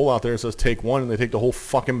the bowl out there and says take one and they take the whole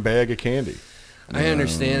fucking bag of candy? I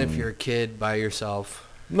understand if you're a kid by yourself.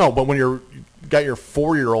 No, but when you got your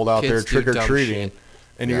 4-year-old out there Kids do dumb trick-or-treating shit.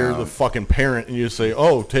 and you're Yeah. the fucking parent and you say,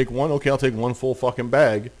 oh, take one? Okay, I'll take one full fucking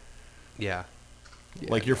bag. Yeah.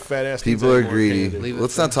 Like your fat ass. People needs are any more greedy. candy. Leave it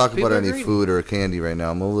Let's for- not talk people about are any greedy. food or candy right now.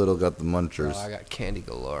 I'm a little got the munchers. Oh, I got candy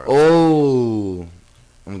galore. Oh,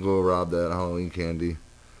 I'm gonna go rob that Halloween candy.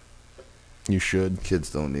 You should. Kids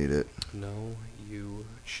don't need it. No, you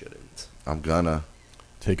shouldn't. I'm gonna.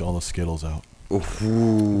 Take all the Skittles out.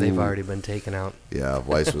 Ooh. They've already been taken out. Yeah,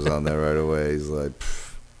 Weiss was on there right away. He's like,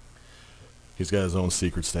 "Pff, He's got his own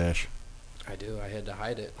secret stash. I do. I had to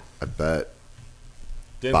hide it. I bet.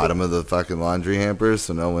 Didn't Bottom of the fucking laundry hamper,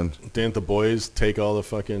 so no one. Didn't the boys take all the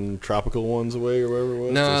fucking tropical ones away or whatever it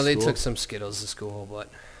was? No, to they school? took some Skittles to school, but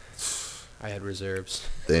I had reserves.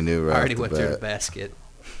 They knew I right already off the went through the bat. basket.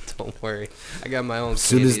 Don't worry. I got my own As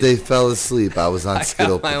soon as they fell asleep, I was on I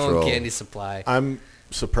Skittle got my Patrol. own candy supply. I'm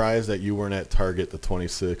surprised that you weren't at Target the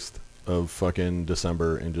 26th of fucking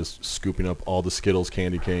December and just scooping up all the Skittles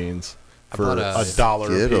candy canes I for bought a $1 a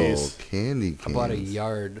Skittle piece. candy I cans. bought a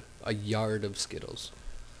yard of Skittles.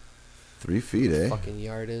 3 feet, eh? Fucking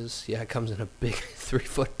yard is. Yeah, it comes in a big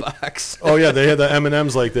 3-foot box. Oh yeah, they had the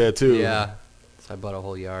M&Ms like that too. Yeah. So I bought a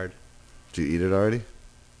whole yard. Did you eat it already?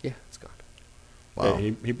 Yeah, it's gone. Wow.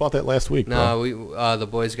 Hey, he bought that last week. No, bro. we the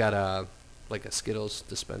boys got a Skittles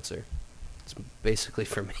dispenser. It's basically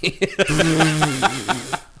for me.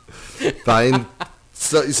 Fine.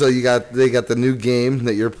 So they got the new game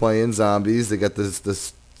that you're playing, Zombies. They got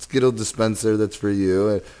this Skittle dispenser that's for you.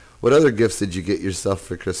 And what other gifts did you get yourself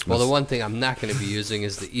for Christmas? Well, the one thing I'm not going to be using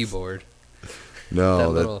is the e-board. no, that that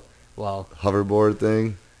little, well, hoverboard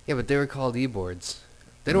thing. yeah, but they were called e-boards.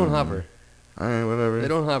 They don't hover. All right, whatever. They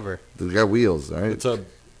don't hover. They got wheels, all right. It's a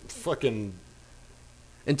fucking.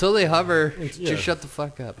 Until they hover, yeah. just shut the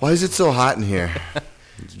fuck up. Why is it so hot in here?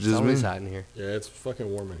 It's Just me. always hot in here. Yeah, it's fucking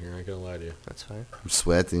warm in here. I ain't gonna lie to you. That's fine. I'm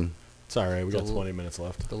sweating. It's all right. We got The- 20 minutes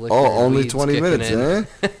left. The liquor Oh, and only weed's 20 kicking minutes,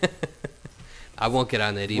 in. eh? I won't get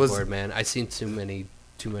on that Was- e-board, man. I seen too many.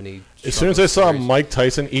 As soon as I saw stories. Mike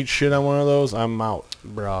Tyson eat shit on one of those, I'm out.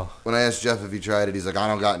 Bro, When I asked Jeff if he tried it, he's like, I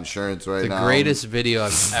don't got insurance right the now. greatest video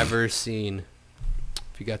I've ever seen.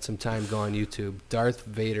 If you got some time, go on YouTube. Darth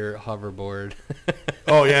Vader hoverboard.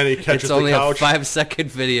 Oh yeah, and he catches It's the only a couch.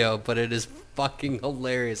 5-second video, but it is fucking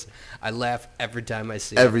hilarious. I laugh every time I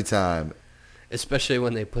see it. Every time. Especially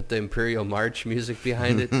when they put the Imperial March music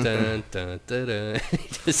behind it. Dun, dun, dun, dun. He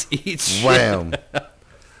just eats shit. Wham.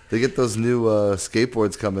 They get those new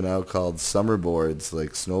skateboards coming out called summer boards, like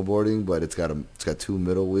snowboarding, but it's got 2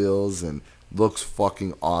 middle wheels and looks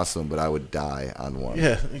fucking awesome, but I would die on one.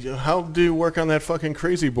 Yeah, how do you work on that fucking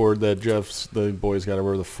crazy board that the boys got, or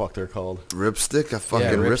whatever the fuck they're called? Ripstick? I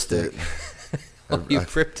fucking ripped it. Oh, you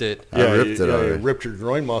ripped it. I ripped it you already. ripped your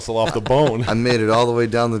groin muscle off the bone. I made it all the way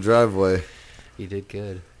down the driveway. You did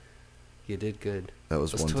good. You did good. That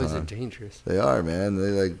was Those one toys are time. dangerous. They are, man. They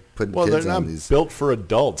like putting Well, kids they're on not these. built for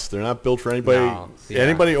adults. They're not built for anybody. No, yeah.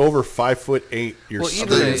 Anybody over 5'8". You're Well, I even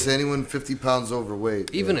thought you were a- gonna say anyone 50 pounds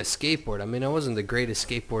overweight. Even yeah. a skateboard. I mean, I wasn't the greatest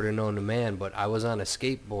skateboarder known to man, but I was on a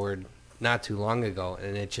skateboard not too long ago,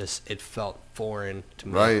 and it felt foreign to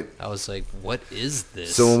me. Right. I was like, what is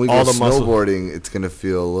this? So when we go all the muscle- snowboarding, it's gonna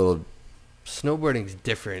feel a little. Snowboarding's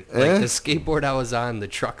different. Eh? Like the skateboard I was on, the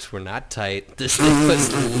trucks were not tight. This thing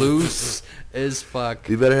was loose as fuck.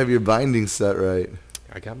 You better have your bindings set right.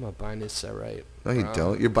 I got my bindings set right. No, you Wow.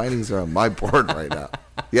 don't. Your bindings are on my board right now.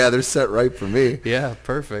 Yeah, they're set right for me. Yeah,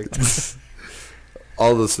 perfect.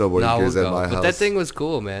 All the snowboarding No, gears we'll at go. my But house. that thing was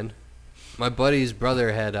cool, man. My buddy's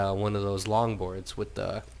brother had one of those longboards with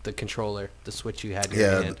the controller, the switch you had in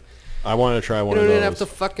Yeah, your hand. I want to try You one don't of even those. have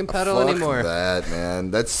to fucking pedal Fuck anymore. that, man.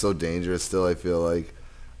 That's so dangerous. Still, I feel like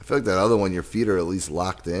that other one, your feet are at least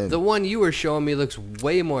locked in. The one you were showing me looks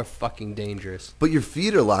way more fucking dangerous. But your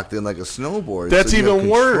feet are locked in like a snowboard. That's so you have even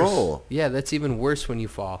worse. control. Yeah, that's even worse when you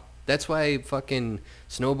fall. That's why fucking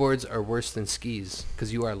snowboards are worse than skis,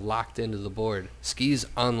 because you are locked into the board. Skis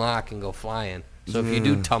unlock and go flying. So if you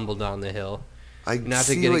do tumble down the hill, I not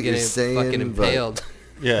to see what you're get saying, fucking but, impaled.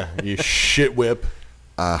 Yeah, you shit whip.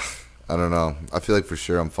 I don't know. I feel like for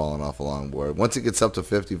sure I'm falling off a longboard. Once it gets up to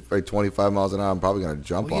 50, like 25 miles an hour, I'm probably gonna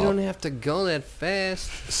jump Well, you off. don't have to go that fast.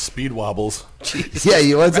 Speed wobbles. Jesus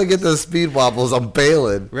Yeah, once I Christ. get the speed wobbles, I'm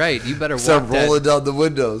bailing. Right, you better Start walk that. rolling down the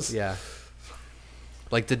windows. Yeah.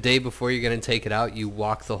 Like the day before you're gonna take it out, you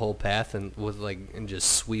walk the whole path and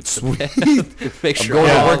just sweep the path. Make I'm sure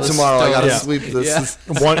going all to work the tomorrow. I gotta stones- sweep this.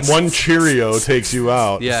 Yeah. One Cheerio takes you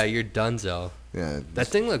out. Yeah, you're donezo. Yeah. That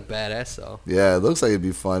thing looked badass though. Yeah, it looks like it'd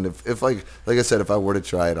be fun. If like I said, if I were to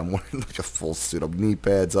try it, I'm wearing like a full suit of knee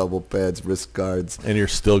pads, elbow pads, wrist guards. And you're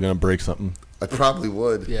still gonna break something. I probably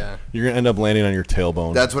would. Yeah. You're gonna end up landing on your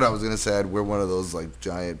tailbone. That's what I was gonna say. I'd wear one of those like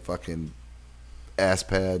giant fucking ass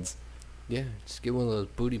pads. Yeah, just get one of those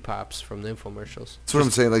booty pops from the infomercials. That's what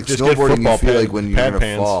I'm saying. Like just get snowboarding, you football feel pad- like when you're pad gonna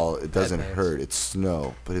pants. fall, it doesn't pants. hurt. It's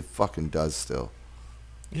snow, but it fucking does still.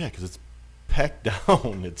 Yeah, because it's packed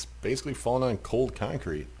down. It's basically falling on cold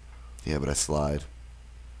concrete. Yeah, but I slide.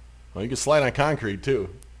 Well, you can slide on concrete too.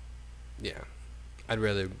 Yeah. I'd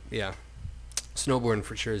rather, yeah. Snowboarding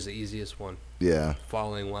for sure is the easiest one, Yeah.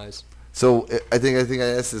 falling wise. So I think I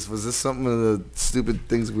asked this. Was this something of the stupid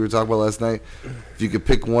things we were talking about last night? If you could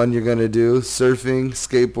pick one, you're gonna do surfing,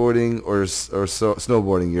 skateboarding, or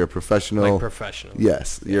snowboarding. You're a professional. Like professional.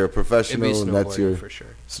 Yes, you're a It'd be professional, and that's snowboarding your for sure.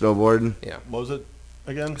 snowboarding, Yeah. What was it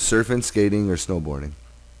again? surfing, skating, or snowboarding.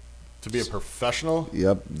 To be a professional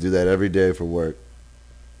Yep, do that every day for work.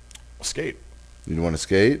 skate. You want to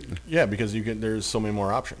skate? Yeah, because you can. There's so many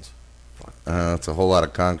more options. It's a whole lot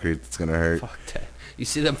of concrete that's gonna hurt. Fuck that. You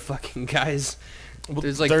see them fucking guys? Well,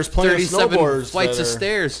 There's like there's plenty of 37 snowboarders flights that of are-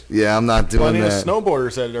 stairs Yeah, I'm not doing Plenty of that.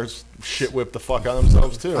 snowboarders that are shit whip the fuck out of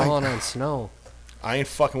themselves too. falling on snow. I ain't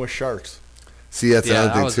fucking with sharks. See, that's Yeah,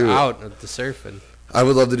 another I thing was too. out at the surfing. I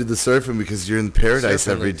would love to do the surfing because you're in paradise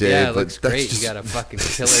Surfing every looks- day. Yeah, it but looks that's great. just- You got a fucking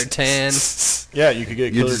killer tan. Yeah, you could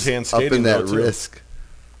get You're killer just tan up skating in that though, too. risk.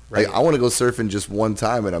 Right. Like, I want to go surfing just one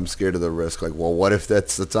time, and I'm scared of the risk. Like, well, what if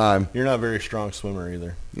that's the time? You're not a very strong swimmer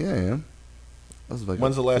either. Yeah, I am. I was like,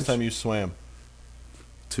 When's the last time you swam?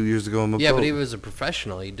 2 years ago on my Yeah, boat. but he was a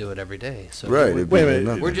professional. He'd do it every day. So Right. We're, it'd be Wait a minute.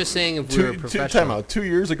 nothing. we're just saying if we were a Time professional. out. 2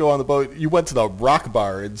 years ago on the boat, you went to the rock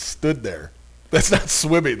bar and stood there. That's not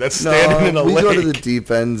swimming. That's No, standing in a we lake. go to the deep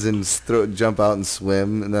ends and jump out and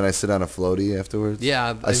swim, and then I sit on a floaty afterwards.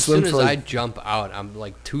 Yeah, I as swim soon as for like- I jump out, I'm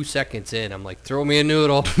like 2 seconds in. I'm like, throw me a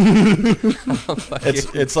noodle. I'm fucking-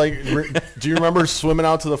 It's like, do you remember swimming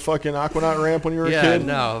out to the fucking Aquanaut ramp when you were a yeah, kid?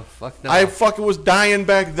 no, fuck no. I fucking was dying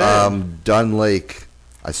back then. Dunn Lake.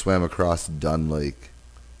 I swam across Dunn Lake,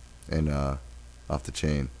 and off the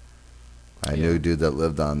chain. I knew a dude that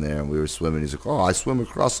lived on there, and we were swimming. He's like, "Oh, I swim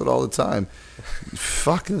across it all the time."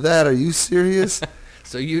 Fuck that! Are you serious?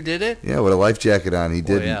 So you did it? Yeah, with a life jacket on. He Oh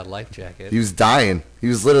didn't. yeah, life jacket. He was dying. He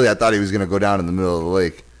was literally. I thought he was gonna go down in the middle of the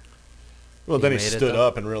lake. Well, then You he made it, stood though?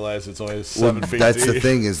 up and realized it's only Well, 7 feet that's the deep.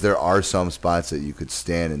 thing is there are some spots that you could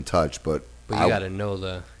stand and touch, but But you gotta know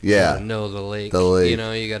the Yeah. you gotta know the lake. The lake. You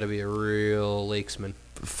know, you gotta be a real lakesman.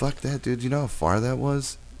 fuck that, dude. You know how far that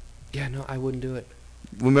was? Yeah, no, I wouldn't do it.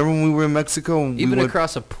 Remember when we were in Mexico? And Even we went,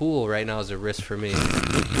 across a pool right now is a risk for me.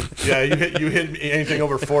 Yeah, you hit me anything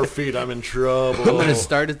over 4 feet, I'm in trouble. I'm gonna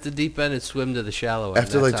start at the deep end and swim to the shallow end.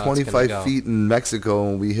 after That's like how it's gonna 25 go. feet in Mexico,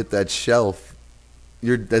 and we hit that shelf.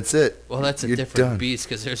 That's it. Well, that's a You're different done. beast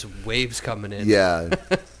because there's waves coming in. Yeah.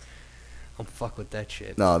 I'm fuck with that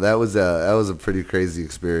shit. No, that was a pretty crazy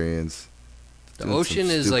experience. The Doing some ocean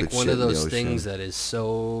is like stupid one shit of in the those ocean. things that is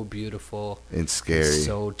so beautiful, And scary. and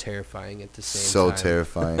so terrifying at the same So time.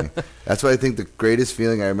 terrifying. That's why I think the greatest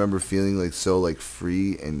feeling I remember feeling like so like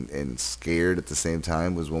free and scared at the same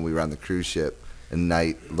time was when we were on the cruise ship at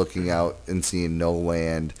night looking out and seeing no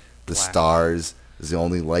land, the Black. stars is the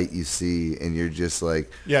only light you see, and you're just like,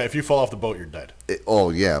 Yeah, if you fall off the boat, you're dead. oh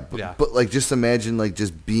yeah. But, Yeah. but like just imagine like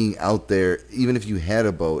just being out there, even if you had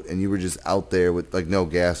a boat and you were just out there with like no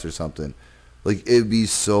gas or something. Like it'd be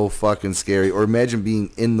so fucking scary. Or imagine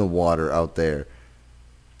being in the water out there.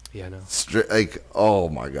 Yeah, no. Like, oh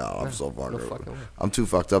my god, I'm so no fucked fucking way. I'm too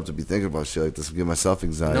fucked up to be thinking about shit like this. Give myself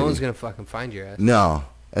anxiety. No one's gonna fucking find your ass. No,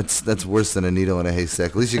 that's worse than a needle in a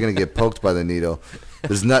haystack. At least you're gonna get poked by the needle.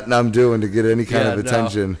 There's nothing I'm doing to get any kind Yeah, of no.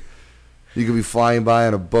 attention. You could be flying by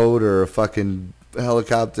on a boat or a fucking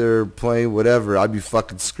helicopter, plane, whatever. I'd be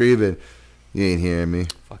fucking screaming. You ain't hearing me.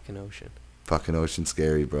 Fucking ocean. Fucking ocean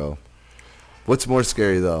scary, bro. What's more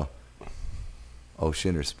scary though?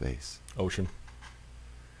 Ocean or space? Ocean.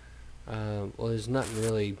 Well, there's nothing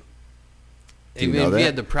really Do you Even know if that? you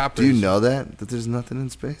had the proper. Do you know that there's nothing in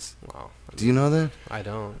space? Wow. Do you know that? I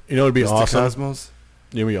don't. You know, it'd be It's the awesome. cosmos.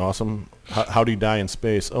 It'd be awesome. How'd he die in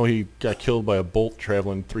space? Oh, he got killed by a bolt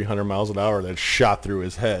traveling 300 miles an hour that shot through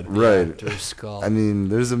his head. Right. Through his skull. I mean,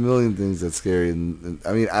 there's a million things that's scary, and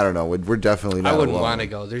I mean, I don't know. We're definitely not. I wouldn't alone. want to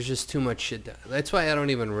go. There's just too much shit. That's why I don't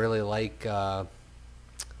even really like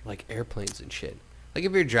airplanes and shit. Like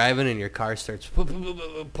if you're driving and your car starts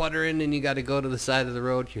puttering and you got to go to the side of the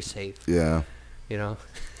road, you're safe. Yeah. You know,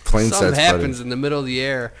 Plane something starts happens putting. in the middle of the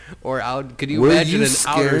air or out. Could you Were imagine you in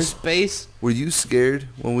outer scared? space? Were you scared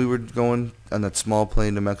when we were going on that small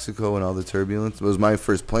plane to Mexico and all the turbulence? It was my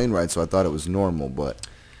first plane ride, so I thought it was normal, but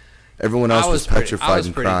everyone else was petrified I was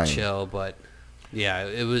and pretty crying. chill, but yeah,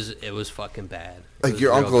 it was fucking bad. It Like was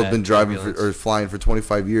your real uncle had bad been driving turbulence. or flying for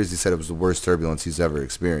 25 years. He said it was the worst turbulence he's ever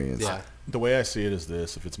experienced. Yeah. The way I see it is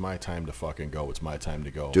this: if it's my time to fucking go, it's my time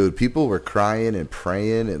to go. Dude, people were crying and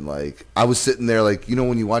praying, and like I was sitting there, like you know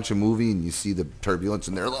when you watch a movie and you see the turbulence,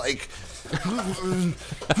 and they're like,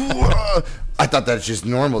 I thought that's just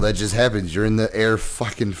normal. That just happens. You're in the air,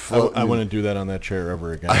 fucking floating. I wouldn't do that on that chair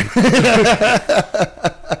ever again.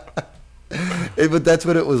 But that's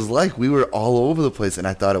what it was like. We were all over the place, and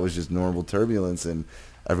I thought it was just normal turbulence, and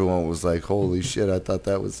everyone was like, "Holy shit!" I thought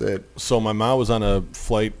that was it. So my mom was on a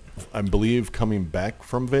flight, I believe, coming back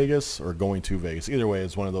from Vegas or going to Vegas. Either way,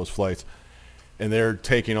 it's one of those flights. And they're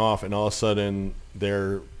taking off, and all of a sudden,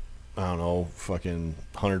 they're, I don't know, fucking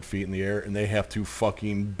 100 feet in the air, and they have to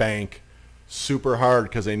fucking bank super hard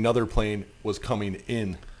because another plane was coming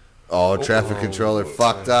in. Oh, traffic controller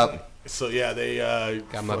fucked up. So, yeah, they...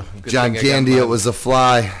 Got my good John thing I got Candy, my- it was a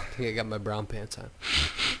fly. I think I got my brown pants on.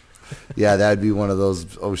 Yeah, that'd be one of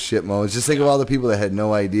those oh shit moments. Just think of all the people that had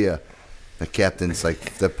no idea. The captain's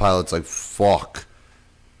like, the pilot's like, fuck.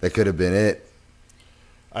 That could have been it.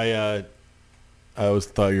 I always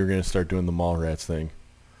thought you were going to start doing the mall rats thing.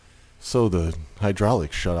 So the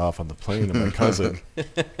hydraulics shut off on the plane, and my cousin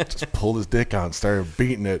just pulled his dick out and started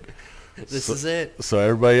beating it. This is it. So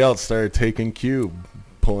everybody else started taking cue,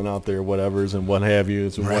 pulling out their whatevers and what have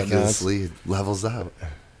yous and whatnots. Miraculously it levels out.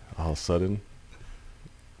 All of a sudden,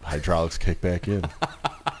 hydraulics kick back in.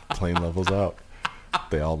 Plane levels out.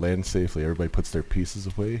 They all land safely. Everybody puts their pieces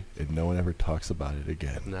away, and no one ever talks about it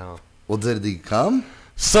again. No. Well, did he come?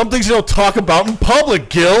 Some things you don't talk about in public,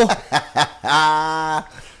 Gil.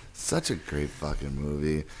 Such a great fucking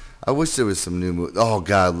movie. I wish there was some new movie. Oh,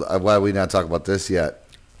 God. Why are we not talking about this yet?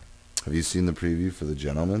 Have you seen the preview for The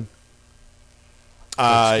Gentleman?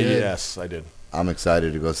 Looks good. Yes, I did. I'm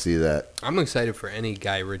excited to go see that. I'm excited for any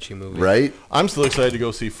Guy Ritchie movie. Right? I'm still excited to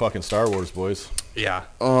go see fucking Star Wars, boys. Yeah.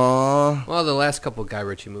 Aw, Well, the last couple Guy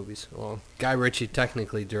Ritchie movies. Well, Guy Ritchie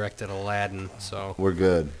technically directed Aladdin, so we're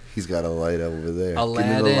good. He's got a light over there. Give me the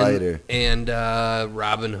Aladdin lighter. and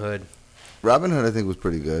Robin Hood. Robin Hood, I think, was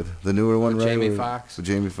pretty good. The newer one, With right? Jamie With- Foxx. With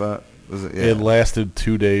Jamie Foxx. Was it? Yeah. It lasted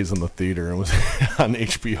 2 days in the theater and was on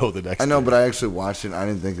HBO the next I know, day. but I actually watched it. And I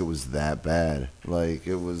didn't think it was that bad. Like,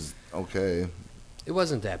 it was okay. It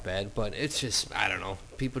wasn't that bad, but it's just, I don't know.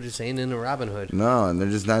 People just ain't into Robin Hood. No, and they're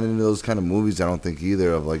just not into those kind of movies, I don't think,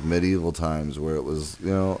 either, of, like, medieval times where it was, you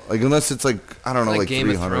know, like, unless it's, like, I don't know, like Game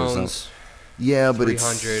of 300 or Thrones, something. Yeah, but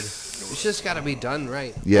 300. it's... It's just got to be done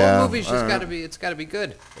right. Yeah, Well, movie's just alright. got to be, it's got to be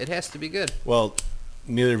good. It has to be good. Well,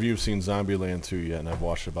 neither of you have seen Zombieland 2 yet, and I've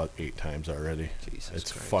watched it about 8 times already. Jesus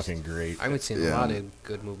It's Christ. fucking great. I haven't seen Yeah. a lot of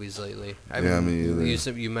good movies lately. Yeah, me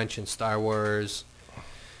either. You mentioned Star Wars.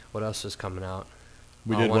 What else is coming out?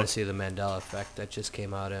 We I did want what to see the Mandela Effect that just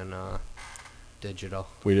came out in digital.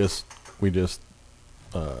 we just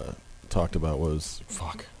talked about was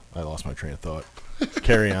fuck. I lost my train of thought.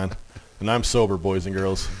 Carry on. And I'm sober, boys and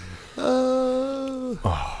girls.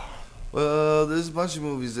 Well, there's a bunch of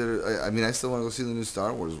movies that are... I mean, I still want to go see the new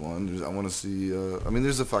Star Wars one. I want to see... I mean,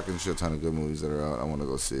 there's a fucking shit ton of good movies that are out I want to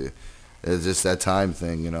go see. It's just that time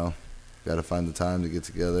thing, you know? Got to find the time to get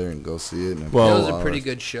together and go see it. And Well- It was a pretty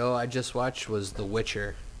good show I just watched was The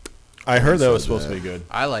Witcher. I heard that was said supposed that. to be good.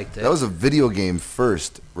 I liked it. That was a video game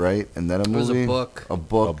first, right? And then a movie? was a book. A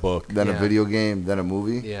book. A book. Then a Yeah. video game. Then a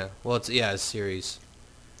movie? Yeah. Well, it's a series.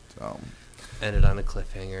 So, Ended on a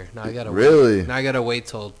cliffhanger. Now I gotta Really? Wait. Now I gotta wait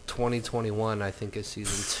till 2021. I think is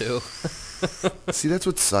season 2. see, that's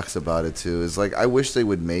what sucks about it, too. Is, like, I wish they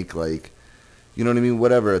would make, like, you know what I mean?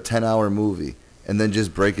 Whatever, a 10-hour movie. And then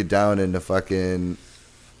just break it down into fucking,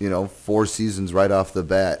 4 seasons right off the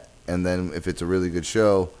bat. And then if it's a really good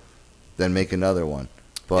show, then make another one.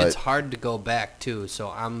 But It's hard to go back too. So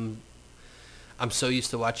I'm so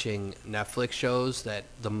used to watching Netflix shows that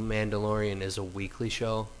The Mandalorian is a weekly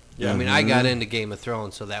show. Yeah. I mean, I got into Game of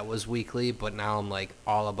Thrones, so that was weekly, but now I'm like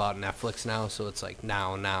all about Netflix now, so it's like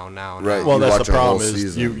now. Right. Well, You that's watch the a whole problem is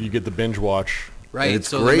season. you get the binge watch. Right, it's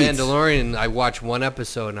so great. The Mandalorian, I watched one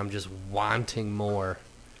episode and I'm just wanting more.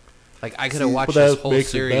 Like, I could have See, watched but that this whole makes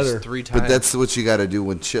it series better. 3 times. But that's what you got to do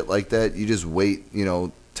when shit like that. You just wait,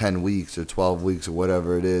 10 weeks or 12 weeks or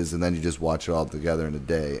whatever it is, and then you just watch it all together in a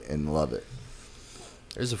day and love it.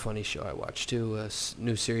 There's a funny show I watched, too,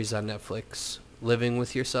 new series on Netflix, Living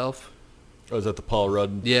With Yourself. Oh, is that the Paul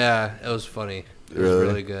Rudd? Yeah, it was funny. It was Really?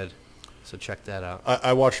 really good. So check that out.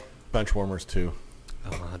 I watched Benchwarmers too.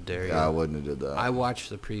 Oh, how dare you. Yeah, I wouldn't have did that. I watched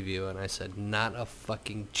the preview and I said, not a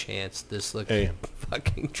fucking chance. This looks Hey,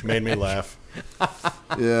 fucking trash. Made me laugh.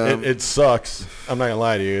 yeah. It sucks. I'm not gonna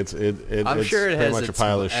lie to you. It's I'm sure it pretty has much a its,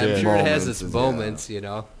 pile of I'm shit. sure it has Moments, its yeah.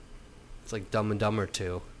 moments, It's like Dumb and Dumber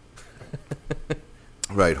 2.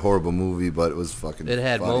 Right, horrible movie, but it was fucking It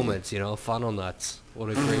had funny. moments, Funnel Nuts. What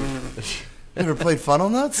a great, You ever played Funnel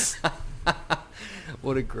Nuts?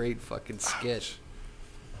 what a great fucking skit.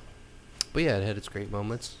 But yeah, it had its great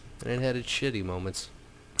moments, and it had its shitty moments,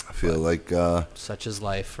 I feel like such as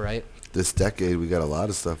life, right? this decade we got a lot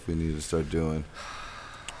of stuff we need to start doing.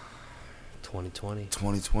 2020.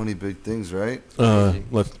 2020 big things, right?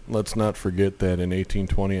 Let's not forget that in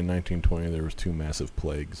 1820 and 1920 there was 2 massive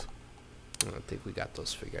plagues. I don't think we got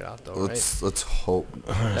those figured out though, Let's hope.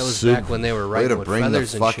 right? That was Soup. back when they were Way writing to with bring the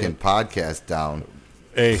feathers and fucking shit. podcast down.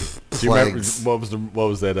 Hey, do you remember Plagues. what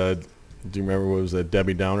was that? Do you remember what was that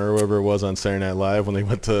Debbie Downer or whoever it was on Saturday Night Live when they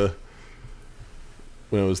went to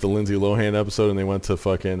when it was the Lindsay Lohan episode and they went to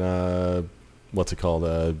fucking what's it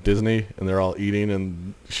called Disney and they're all eating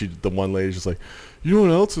and the one lady's just like, you know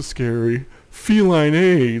what else is scary? Feline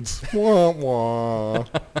AIDS. Wah wah.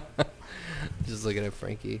 Just looking at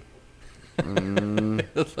Frankie. Mm,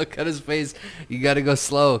 Look at his face. You gotta go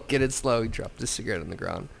slow. Get it slow. He dropped the cigarette on the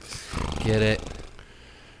ground. Get it.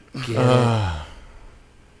 Get it. I'm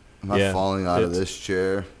not Yeah, falling out of it's- this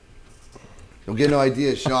chair. Don't get no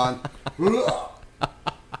idea, Sean.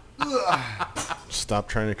 Stop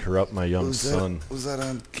trying to corrupt my young son. Was that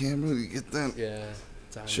on camera? Did you get that? Yeah.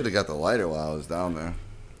 it's on Should have got the lighter while I was down there. there.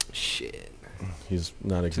 Shit. He's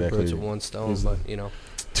not 2 exactly birds with 1 stone, he's- but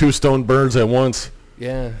 2 stone birds at once.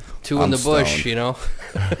 yeah. 2 in I'm the bush, stoned.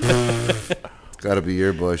 Got to be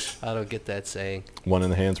your bush. I don't get that saying. 1 in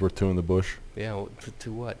the hand's worth 2 in the bush. Yeah.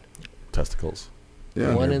 To what? Testicles.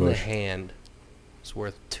 Yeah. One your in the bush. hand is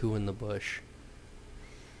worth 2 in the bush.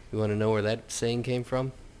 You want to know where that saying came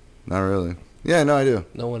from? Not really. Yeah, no, I do.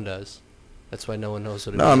 No one does. That's why no one knows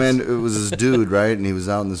what it No, means. man, it was this dude, right? And he was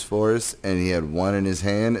out in this forest, and he had 1 in his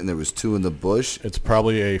hand, and there was 2 in the bush. It's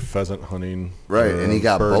probably a pheasant hunting. Right, or and he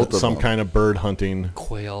got bird, both of some them. kind of bird hunting.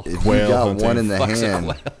 Quail. If Quail you got hunting. 1 in the Fuck's a hand,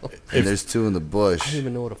 quail. and there's 2 in the I don't bush,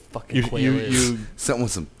 even know what a fucking You quail is. something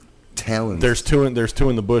with some talons. there's two in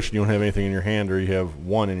the bush. And you don't have anything in your hand, or you have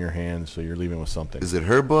 1 in your hand, so you're leaving with something. Is it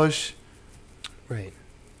her bush? Right.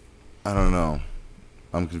 I don't know.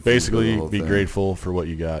 I'm confused. Basically, with the whole be thing. grateful for what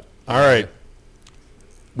you got. All right,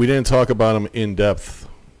 we didn't talk about them in depth.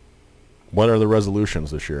 What are the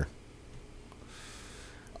resolutions this year?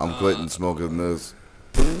 I'm quitting smoking this.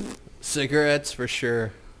 Cigarettes for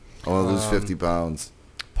sure. I want to lose 50 pounds.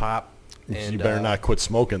 Pop. And, you better not quit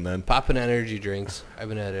smoking then. Pop and energy drinks. I've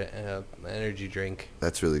been at an energy drink.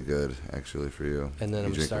 That's really good, actually, for you. And then You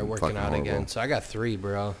I'm drink start them working fucking out horrible. again. So I got 3,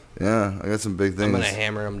 bro. Yeah, I got some big things. I'm going to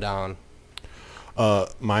hammer them down.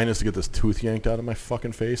 Mine is to get this tooth yanked out of my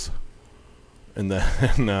fucking face, and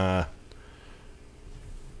then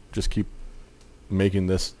just keep making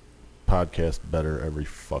this podcast better every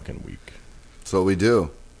fucking week. That's what we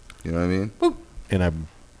do. You know what I mean? And I'm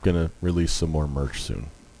gonna release some more merch soon.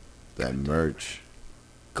 That merch.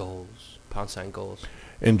 Goals. Pound sign goals.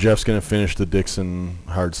 And Jeff's gonna finish the Dixon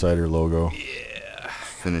hard cider logo.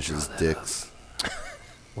 Finishes dicks.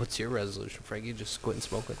 What's your resolution, Frankie? Just quitting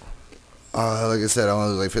smoking. Like I said, I want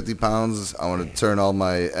to lose like 50 pounds. I want to turn all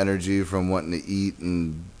my energy from wanting to eat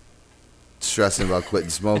and stressing about quitting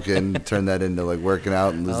smoking, turn that into like working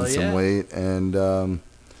out and losing Hell some yeah. weight. And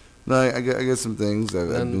no, I got some things. I've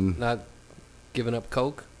And been not giving up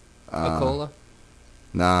Coke? uh, A cola?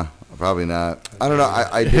 Nah, probably not. I don't know.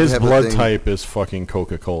 I did His have a blood thing. type is fucking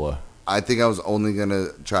Coca-Cola. I think I was only gonna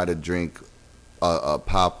try to drink a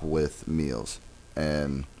pop with meals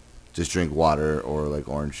and just drink water or like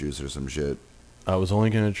orange juice or some shit. I was only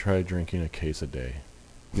gonna try drinking a case a day.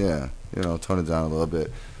 Yeah, tone it down a little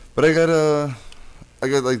bit. But I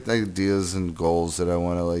got like ideas and goals that I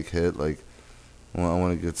want to like hit. Like, I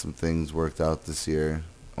want to get some things worked out this year.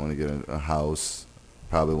 I want to get a house.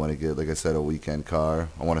 Probably want to get, like I said, a weekend car.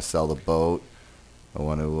 I want to sell the boat. I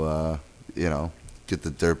want to, get the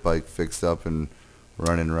dirt bike fixed up and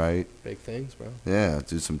running right. Big things, bro. Yeah,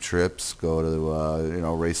 do some trips, go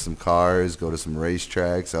to, race some cars, go to some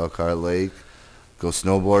racetracks, Elkhart Lake, go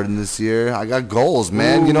snowboarding this year. I got goals,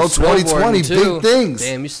 man. Ooh, 2020, snowboarding, too. big things.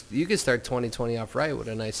 Damn, you could start 2020 off right with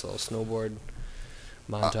a nice little snowboard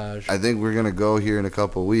montage. I think we're going to go here in a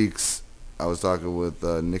couple weeks. I was talking with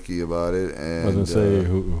Nikki about it. And, I was going to say,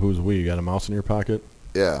 who's we? You got a mouse in your pocket?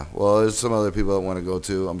 Yeah, well, there's some other people that want to go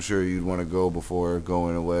too. I'm sure you'd want to go before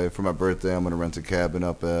going away. For my birthday, I'm going to rent a cabin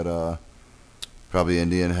up at probably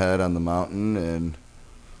Indian Head on the mountain and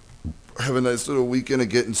have a nice little weekend of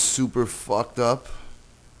getting super fucked up.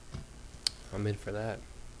 I'm in for that.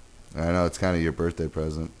 I know, it's kind of your birthday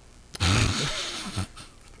present.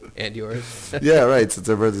 And yours. Yeah, right, since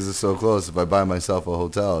our birthdays are so close, if I buy myself a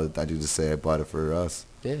hotel, I do just say I bought it for us.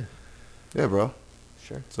 Yeah, Yeah, bro.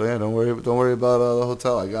 sure. So yeah, don't worry about the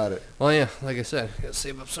hotel. I got it. Well, yeah, like I said, gotta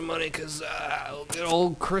save up some money because good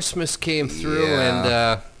old Christmas came through,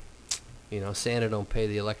 Yeah. and Santa don't pay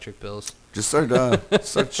the electric bills. Just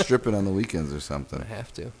start stripping on the weekends or something. I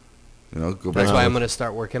have to. Go back. That's why I'm gonna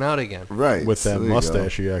start working out again. Right With that there you go.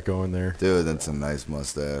 mustache you got going there. Dude, that's a nice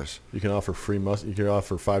mustache. You can offer You can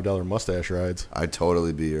offer $5 mustache rides. I'd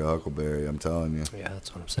totally be your Huckleberry, I'm telling you. Yeah,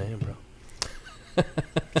 that's what I'm saying, bro.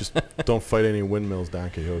 Just don't fight any windmills, Don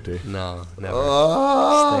Quixote. No, never.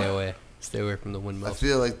 Oh! Stay away. Stay away from the I windmills.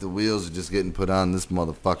 feel like the wheels are just getting put on this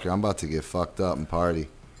motherfucker. I'm about to get fucked up and party.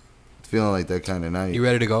 It's feeling like that kind of night. You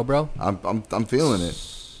ready to go, bro? I'm feeling it.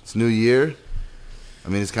 It's New Year. I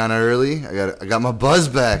mean, it's kind of early. I got my buzz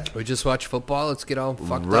back. We just watch football. Let's get all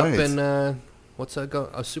fucked Right. up and what's that? Go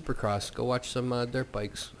Supercross. Go watch some dirt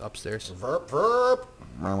bikes upstairs. Verp, verp.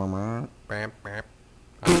 Meh. Bam, bam.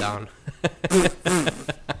 I'm down.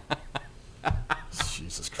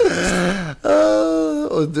 Jesus Christ.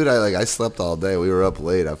 Oh, dude, I slept all day. We were up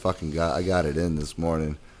late. I got it in this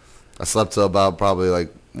morning. I slept till about probably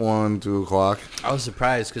like 1, 2 o'clock. I was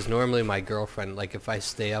surprised because normally my girlfriend, like if I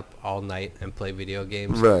stay up all night and play video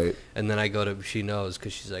games, Right. and then I go to, she knows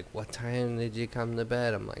because she's like, "What time did you come to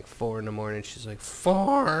bed?" I'm like 4 in the morning. She's like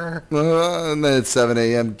 4. And then it's 7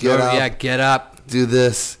 a.m. Get up. Yeah, get up. Do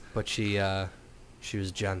this. But she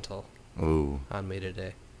was gentle Ooh. on me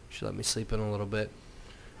today. She let me sleep in a little bit.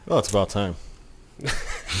 Well, it's about time.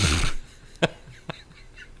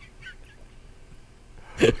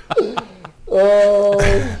 Oh,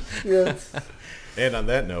 yes. And on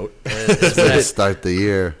that note, Let's start the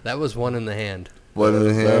year. That was one in the hand. One in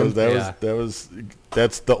the hand.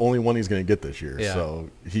 that's the only one he's gonna get this year. Yeah. So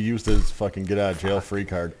he used his fucking get out of jail free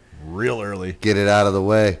card real early. Get it out of the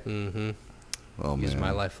way. Mm-hmm. Oh, Used man.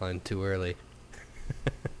 my lifeline too early.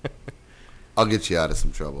 I'll get you out of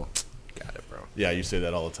some trouble. Got it, bro. Yeah, you say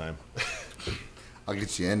that all the time. I'll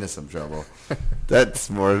get you into some trouble. That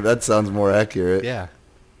sounds more accurate. Yeah.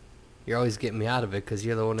 You're always getting me out of it because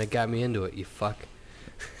you're the one that got me into it, you fuck.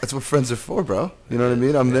 That's what friends are for, bro. You know what I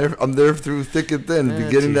mean? I'm there through thick and thin,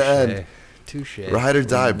 beginning to end. Touche. Ride or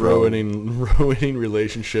die, bro. Ruining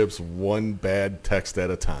relationships one bad text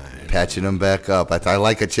at a time. Patching them back up. I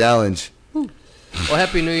like a challenge. Well,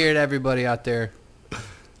 Happy New Year to everybody out there.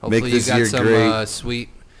 Hopefully Make this you got year some great. sweet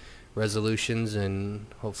resolutions, and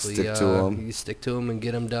hopefully Stick to 'em. you stick to them and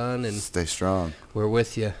get them done, and Stay strong. we're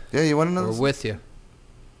with you. Yeah, you want to know? We're with you.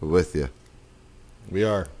 We're with you. We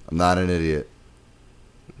are. I'm not an idiot.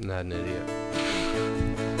 Not an idiot.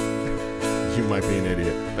 You might be an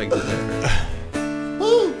idiot. Beg to differ.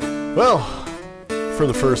 Well, for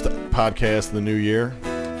the first podcast of the new year,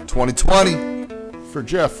 2020. for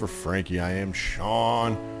Jeff, for Frankie, I am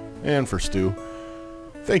Sean, and for Stu,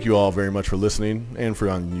 thank you all very much for listening, and for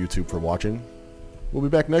on YouTube for watching. We'll be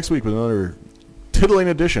back next week with another titillating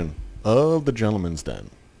edition of The Gentleman's Den.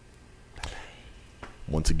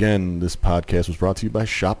 Once again, this podcast was brought to you by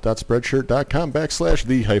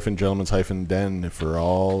shop.spreadshirt.com/the-gentleman's-den for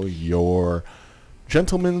all your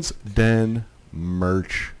Gentleman's Den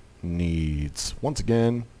merch needs. Once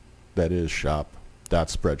again, that is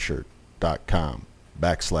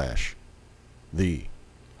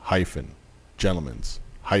shop.spreadshirt.com/the-gentleman's-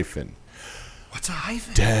 What's a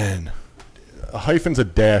hyphen? Den. A hyphen's a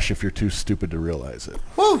dash if you're too stupid to realize it.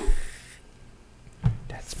 Woo!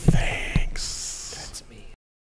 That's fake.